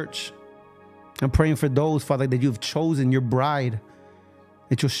your church. I'm praying for those, Father, that you've chosen, your bride,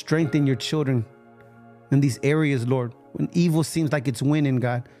 that you'll strengthen your children in these areas, Lord. When evil seems like it's winning,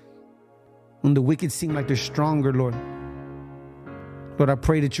 God. When the wicked seem like they're stronger, Lord. Lord, I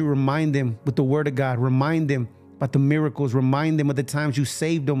pray that you remind them with the word of God. Remind them about the miracles. Remind them of the times you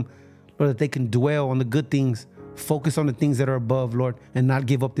saved them, Lord, that they can dwell on the good things. Focus on the things that are above, Lord, and not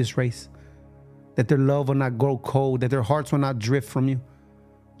give up this race. That their love will not grow cold, that their hearts will not drift from you.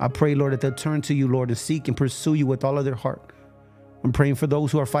 I pray, Lord, that they'll turn to you, Lord, and seek and pursue you with all of their heart. I'm praying for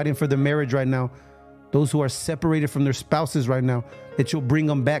those who are fighting for their marriage right now, those who are separated from their spouses right now, that you'll bring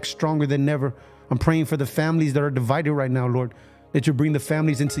them back stronger than ever. I'm praying for the families that are divided right now, Lord, that you'll bring the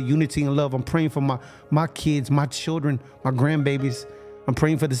families into unity and love. I'm praying for my kids, my children, my grandbabies. I'm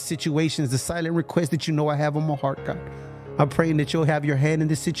praying for the situations, the silent requests that you know I have on my heart, God. I'm praying that you'll have your hand in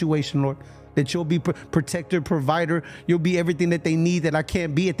this situation, Lord. That you'll be protector, provider. You'll be everything that they need that I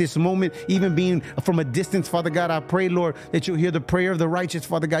can't be at this moment, even being from a distance, Father God. I pray, Lord, that you'll hear the prayer of the righteous,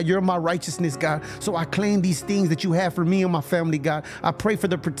 Father God. You're my righteousness, God. So I claim these things that you have for me and my family, God. I pray for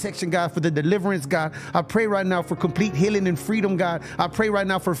the protection, God, for the deliverance, God. I pray right now for complete healing and freedom, God. I pray right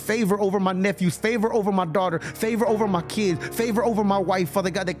now for favor over my nephews, favor over my daughter, favor over my kids, favor over my wife,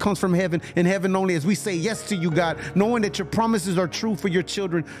 Father God, that comes from heaven and heaven only as we say yes to you, God, knowing that your promises are true for your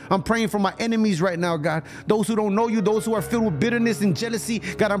children. I'm praying for my enemies right now, God. Those who don't know you, those who are filled with bitterness and jealousy,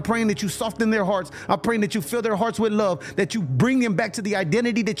 God, I'm praying that you soften their hearts. I'm praying that you fill their hearts with love, that you bring them back to the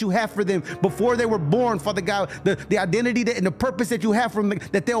identity that you have for them before they were born, Father God, the identity and the purpose that you have for them,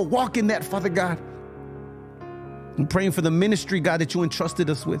 that they'll walk in that, Father God. I'm praying for the ministry, God, that you entrusted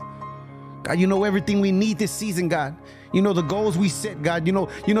us with. God, you know everything we need this season, God. You know the goals we set, God. You know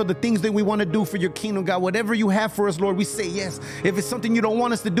the things that we want to do for your kingdom, God. Whatever you have for us, Lord, we say yes. If it's something you don't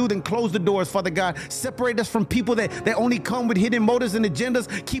want us to do, then close the doors, Father God. Separate us from people that only come with hidden motives and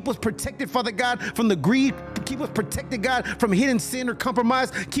agendas. Keep us protected, Father God, from the greed. Keep us protected, God, from hidden sin or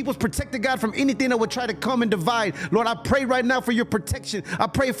compromise. Keep us protected, God, from anything that would try to come and divide. Lord, I pray right now for your protection. I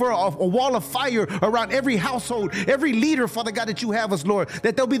pray for a wall of fire around every household, every leader, Father God, that you have us, Lord.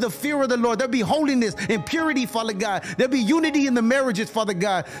 That there'll be the fear of the Lord. There'll be holiness and purity, Father God. There'll be unity in the marriages, Father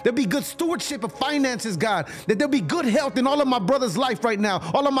God. There'll be good stewardship of finances, God. That there'll be good health in all of my brother's life right now,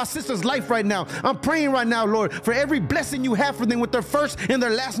 all of my sister's life right now. I'm praying right now, Lord, for every blessing you have for them with their first and their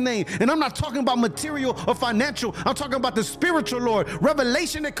last name. And I'm not talking about material or financial. I'm talking about the spiritual, Lord.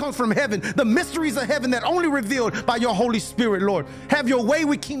 Revelation that comes from heaven, the mysteries of heaven that only revealed by your Holy Spirit, Lord. Have your way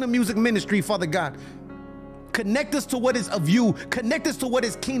with Kingdom Music Ministry, Father God. Connect us to what is of you. Connect us to what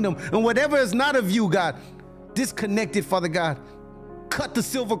is kingdom. And whatever is not of you, God, disconnect it, Father God. Cut the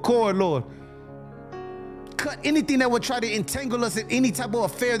silver cord, Lord. Cut anything that would try to entangle us in any type of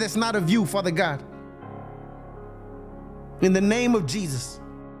affair that's not of you, Father God. In the name of Jesus.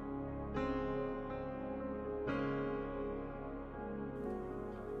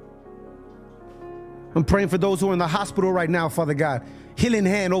 I'm praying for those who are in the hospital right now, Father God. Healing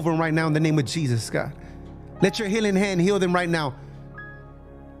hand over them right now in the name of Jesus, God. Let your healing hand heal them right now.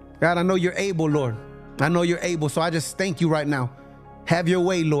 God, I know you're able, Lord. I know you're able, so I just thank you right now. Have your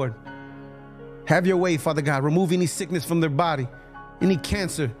way, Lord. Have your way, Father God. Remove any sickness from their body, any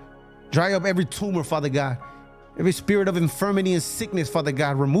cancer. Dry up every tumor, Father God. Every spirit of infirmity and sickness, Father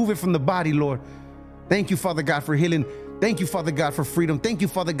God. Remove it from the body, Lord. Thank you, Father God, for healing. Thank you, Father God, for freedom. Thank you,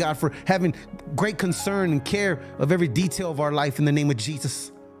 Father God, for having great concern and care of every detail of our life in the name of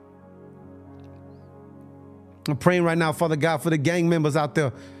Jesus. I'm praying right now, Father God, for the gang members out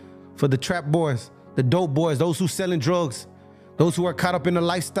there, for the trap boys, the dope boys, those who selling drugs, those who are caught up in the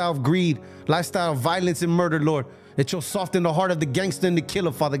lifestyle of greed, lifestyle of violence and murder, Lord. That you'll soften the heart of the gangster and the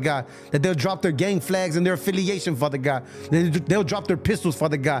killer, Father God. That they'll drop their gang flags and their affiliation, Father God. They'll drop their pistols,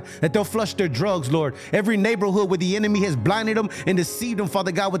 Father God. That they'll flush their drugs, Lord. Every neighborhood where the enemy has blinded them and deceived them,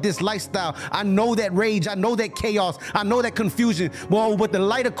 Father God, with this lifestyle. I know that rage. I know that chaos. I know that confusion. Well, with the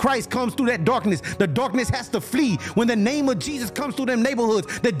light of Christ comes through that darkness, the darkness has to flee. When the name of Jesus comes through them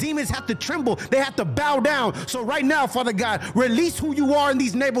neighborhoods, the demons have to tremble. They have to bow down. So right now, Father God, release who you are in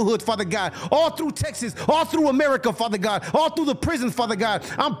these neighborhoods, Father God. All through Texas, all through America, Father God, all through the prisons, Father God.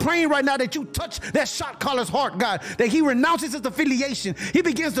 I'm praying right now that you touch that shot caller's heart, God, that he renounces his affiliation. He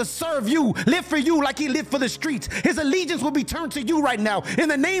begins to serve you, live for you like he lived for the streets. His allegiance will be turned to you right now. In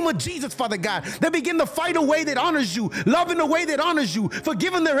the name of Jesus, Father God, they begin to fight a way that honors you, love in a way that honors you,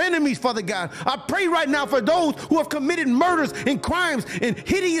 forgiving their enemies, Father God. I pray right now for those who have committed murders and crimes and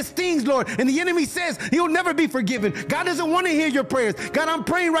hideous things, Lord, and the enemy says he'll never be forgiven. God doesn't want to hear your prayers. God, I'm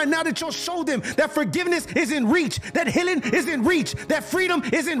praying right now that you'll show them that forgiveness is in reach, that healing is in reach, that freedom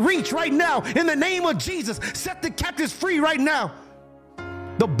is in reach right now. In the name of Jesus, set the captives free right now.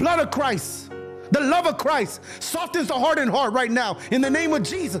 The blood of Christ, the love of Christ softens the heart and heart right now. In the name of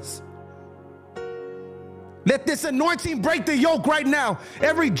Jesus. Let this anointing break the yoke right now.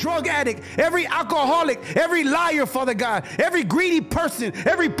 Every drug addict, every alcoholic, every liar, Father God, every greedy person,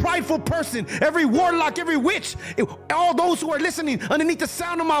 every prideful person, every warlock, every witch, all those who are listening underneath the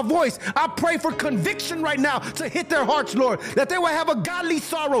sound of my voice, I pray for conviction right now to hit their hearts, Lord, that they will have a godly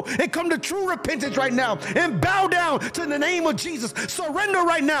sorrow and come to true repentance right now and bow down to the name of Jesus. Surrender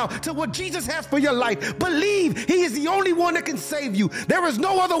right now to what Jesus has for your life. Believe he is the only one that can save you. There is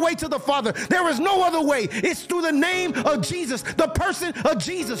no other way to the Father. There is no other way. It's through the name of Jesus, the person of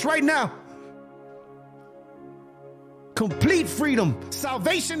Jesus right now. Complete freedom,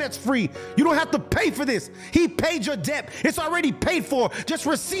 salvation that's free. You don't have to pay for this. He paid your debt. It's already paid for. Just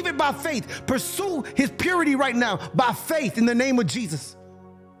receive it by faith. Pursue his purity right now by faith in the name of Jesus.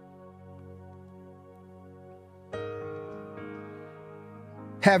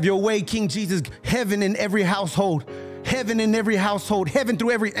 Have your way, King Jesus. Heaven in every household. Heaven in every household, heaven through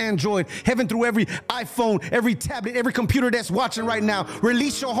every Android, heaven through every iPhone, every tablet, every computer that's watching right now.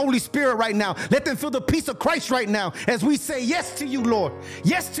 Release your Holy Spirit right now. Let them feel the peace of Christ right now as we say yes to you, Lord.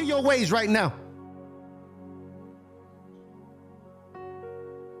 Yes to your ways right now.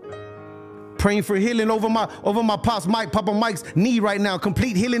 Praying for healing over my Papa Mike's knee right now.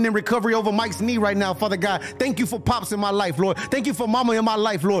 Complete healing and recovery over Mike's knee right now, Father God. Thank you for Pops in my life, Lord. Thank you for Mama in my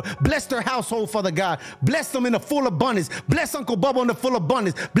life, Lord. Bless their household, Father God. Bless them in the full abundance. Bless Uncle Bubba in the full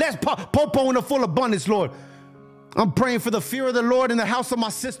abundance. Bless Popo in the full abundance, Lord. I'm praying for the fear of the Lord in the house of my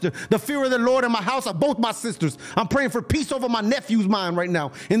sister. The fear of the Lord in my house of both my sisters. I'm praying for peace over my nephew's mind right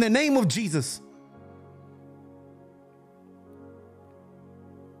now. In the name of Jesus.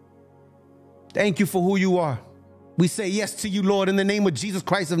 Thank you for who you are. We say yes to you, Lord, in the name of Jesus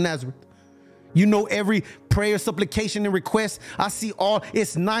Christ of Nazareth. You know every prayer, supplication, and request. I see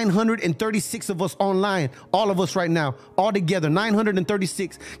it's 936 of us online, all of us right now, all together,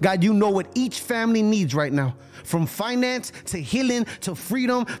 936. God, you know what each family needs right now, from finance to healing to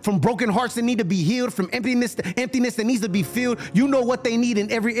freedom, from broken hearts that need to be healed, from emptiness that needs to be filled. You know what they need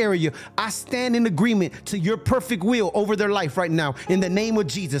in every area. I stand in agreement to your perfect will over their life right now, in the name of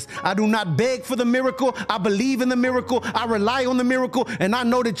Jesus. I do not beg for the miracle. I believe in the miracle. I rely on the miracle, and I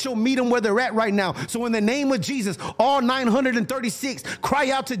know that you'll meet them where they're at right now. So in the name of Jesus, all 936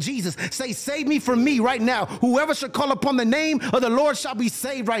 cry out to Jesus. Say, save me from me right now. Whoever shall call upon the name of the Lord shall be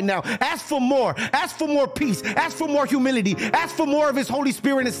saved right now. Ask for more. Ask for more peace. Ask for more humility. Ask for more of his Holy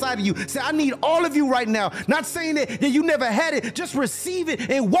Spirit inside of you. Say, I need all of you right now. Not saying that you never had it. Just receive it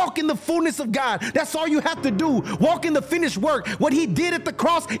and walk in the fullness of God. That's all you have to do. Walk in the finished work. What he did at the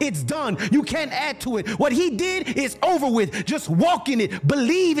cross, it's done. You can't add to it. What he did is over with. Just walk in it.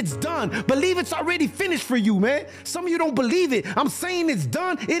 Believe it's done. Believe it's already finished for you, man. Some of you don't believe it. I'm saying it's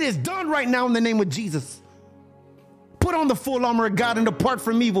done. It is done right now in the name of Jesus. Put on the full armor of God and depart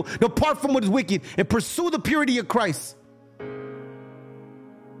from evil. Depart from what is wicked and pursue the purity of Christ.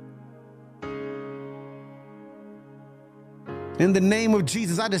 In the name of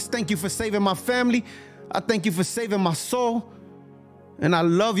Jesus, I just thank you for saving my family. I thank you for saving my soul. And I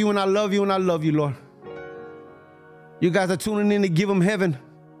love you, and I love you, and I love you, Lord. You guys are tuning in to Give Them Heaven.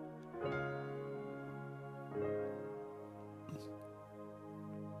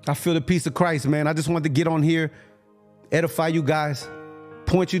 I feel the peace of Christ, man. I just wanted to get on here, edify you guys,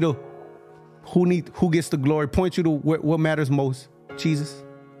 point you to who gets the glory, point you to what matters most, Jesus.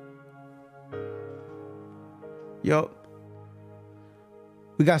 Yo,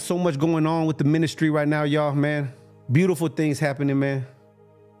 we got so much going on with the ministry right now, y'all, man. Beautiful things happening, man.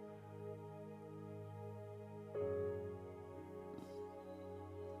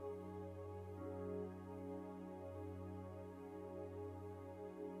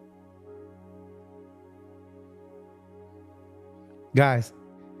 Guys,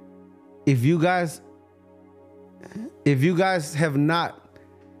 if you guys have not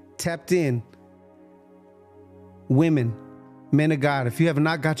tapped in, women, men of God, if you have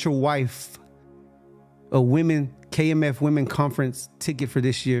not got your wife a KMF Women Conference ticket for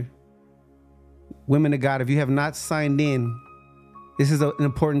this year, women of God, if you have not signed in, this is an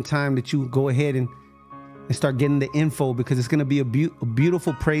important time that you go ahead and start getting the info, because it's going to be a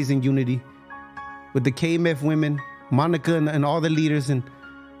beautiful praise and unity with the KMF women, Monica and all the leaders and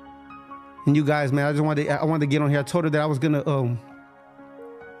you guys, man. I wanted to get on here. I told her that I was gonna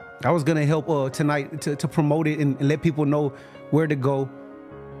help tonight to promote it and let people know where to go.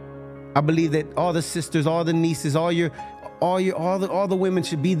 I believe that all the sisters, all the nieces, all the women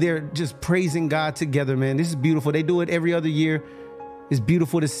should be there just praising God together, man. This is beautiful. They do it every other year. It's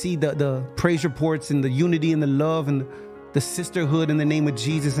beautiful to see the praise reports and the unity and the love and the sisterhood in the name of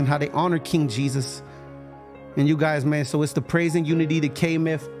Jesus and how they honor King Jesus. And you guys, man, so it's the Praise and Unity, the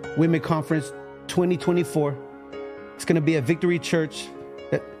KMF Women Conference 2024. It's going to be at Victory Church.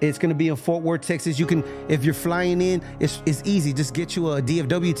 It's going to be in Fort Worth, Texas. You can, if you're flying in, it's easy. Just get you a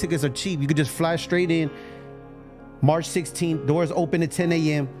DFW. Tickets are cheap. You can just fly straight in. March 16th, doors open at 10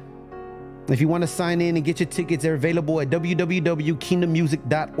 a.m. If you want to sign in and get your tickets, they're available at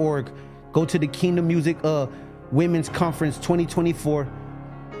www.kingdommusic.org. Go to the Kingdom Music Women's Conference 2024.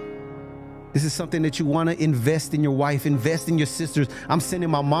 This is something that you want to invest in your wife, invest in your sisters. I'm sending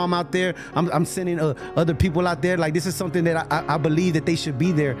my mom out there. I'm sending other people out there. Like, this is something that I believe that they should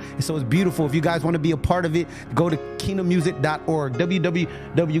be there. And so it's beautiful. If you guys want to be a part of it, go to kingdommusic.org,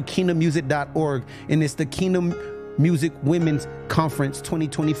 www.kingdommusic.org. And it's the Kingdom Music Women's Conference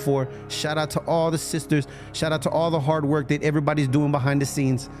 2024. Shout out to all the sisters. Shout out to all the hard work that everybody's doing behind the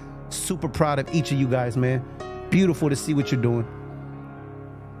scenes. Super proud of each of you guys, man. Beautiful to see what you're doing.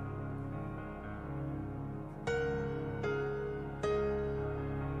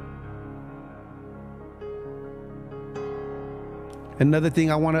 Another thing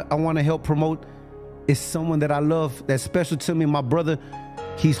I want to help promote is someone that I love, that's special to me, my brother.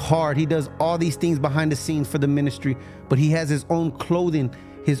 He's hard. He does all these things behind the scenes for the ministry, but he has his own clothing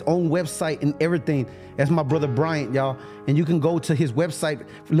his own website and everything. That's my brother Bryann, y'all. And you can go to his website.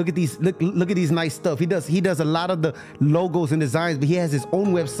 Look at these, look at these nice stuff. He does a lot of the logos and designs, but he has his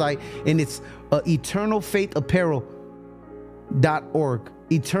own website, and it's eternalfaithapparel.org.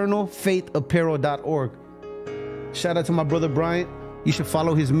 eternalfaithapparel.org. Shout out to my brother Bryann. You should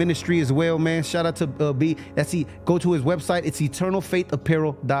follow his ministry as well, man. Shout out to B. Go to his website. It's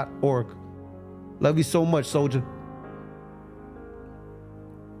eternalfaithapparel.org. Love you so much, soldier.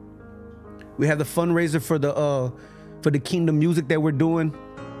 We have the fundraiser for the Kingdom Music that we're doing.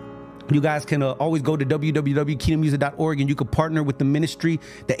 You guys can always go to www.kingdommusic.org and you can partner with the ministry,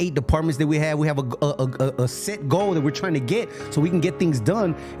 the 8 departments that we have. We have a set goal that we're trying to get so we can get things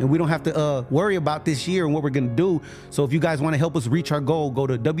done and we don't have to worry about this year and what we're going to do. So if you guys want to help us reach our goal, go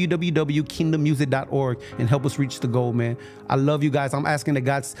to www.kingdommusic.org and help us reach the goal, man. I love you guys. I'm asking that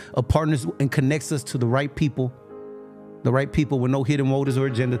God partners and connects us to the right people. The right people with no hidden motives or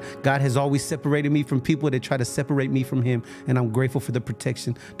agenda. God has always separated me from people that try to separate me from him. And I'm grateful for the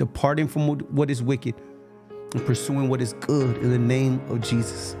protection, departing from what is wicked and pursuing what is good in the name of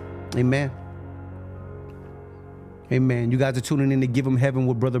Jesus. Amen. Amen. You guys are tuning in to Give Him Heaven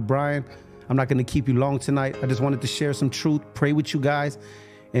with Brother Bryann. I'm not going to keep you long tonight. I just wanted to share some truth, pray with you guys.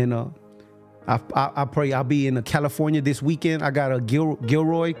 And I pray I'll be in California this weekend. I got a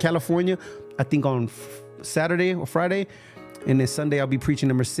Gilroy, California, I think on Saturday or Friday, and then Sunday I'll be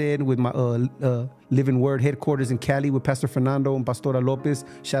preaching in Merced with my Living Word headquarters in Cali with Pastor Fernando and Pastora Lopez.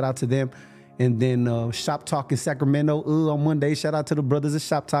 Shout out to them. And then Shop Talk in Sacramento on Monday. Shout out to the brothers at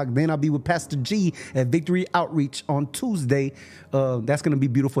Shop Talk. Then I'll be with Pastor G at Victory Outreach on Tuesday. That's going to be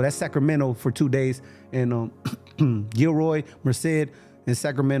beautiful. That's Sacramento for 2 days. And Gilroy, Merced, and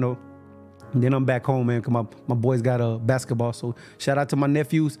Sacramento. And then I'm back home, man, because my boys got a basketball. So shout out to my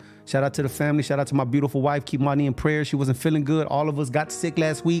nephews. Shout out to the family. Shout out to my beautiful wife. Keep Monty in prayer. She wasn't feeling good. All of us got sick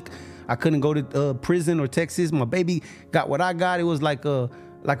last week. I couldn't go to prison or Texas. My baby got what I got. It was like a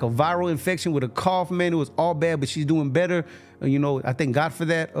viral infection with a cough, man. It was all bad, but she's doing better. You know, I thank God for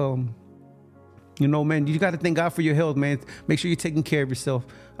that. You know, man, you got to thank God for your health, man. Make sure you're taking care of yourself.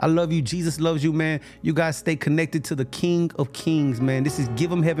 I love you. Jesus loves you, man. You guys stay connected to the King of Kings, man. This is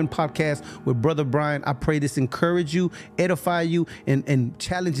Give Him Heaven podcast with Brother Bryann. I pray this encourage you, edify you, and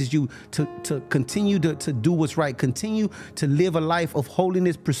challenges you to continue to do what's right. Continue to live a life of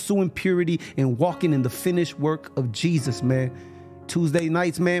holiness, pursuing purity, and walking in the finished work of Jesus, man. Tuesday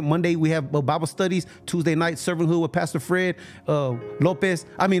nights, man. Monday we have Bible studies. Tuesday night servanthood with Pastor Fred Mendez,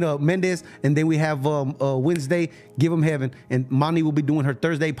 and then we have Wednesday Give Him Heaven, and Monty will be doing her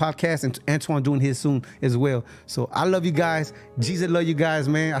Thursday podcast, and Antoine doing his soon as well. So I love you guys. Jesus love you guys,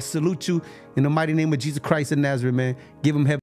 man. I salute you in the mighty name of Jesus Christ of Nazareth, man. Give Him Heaven.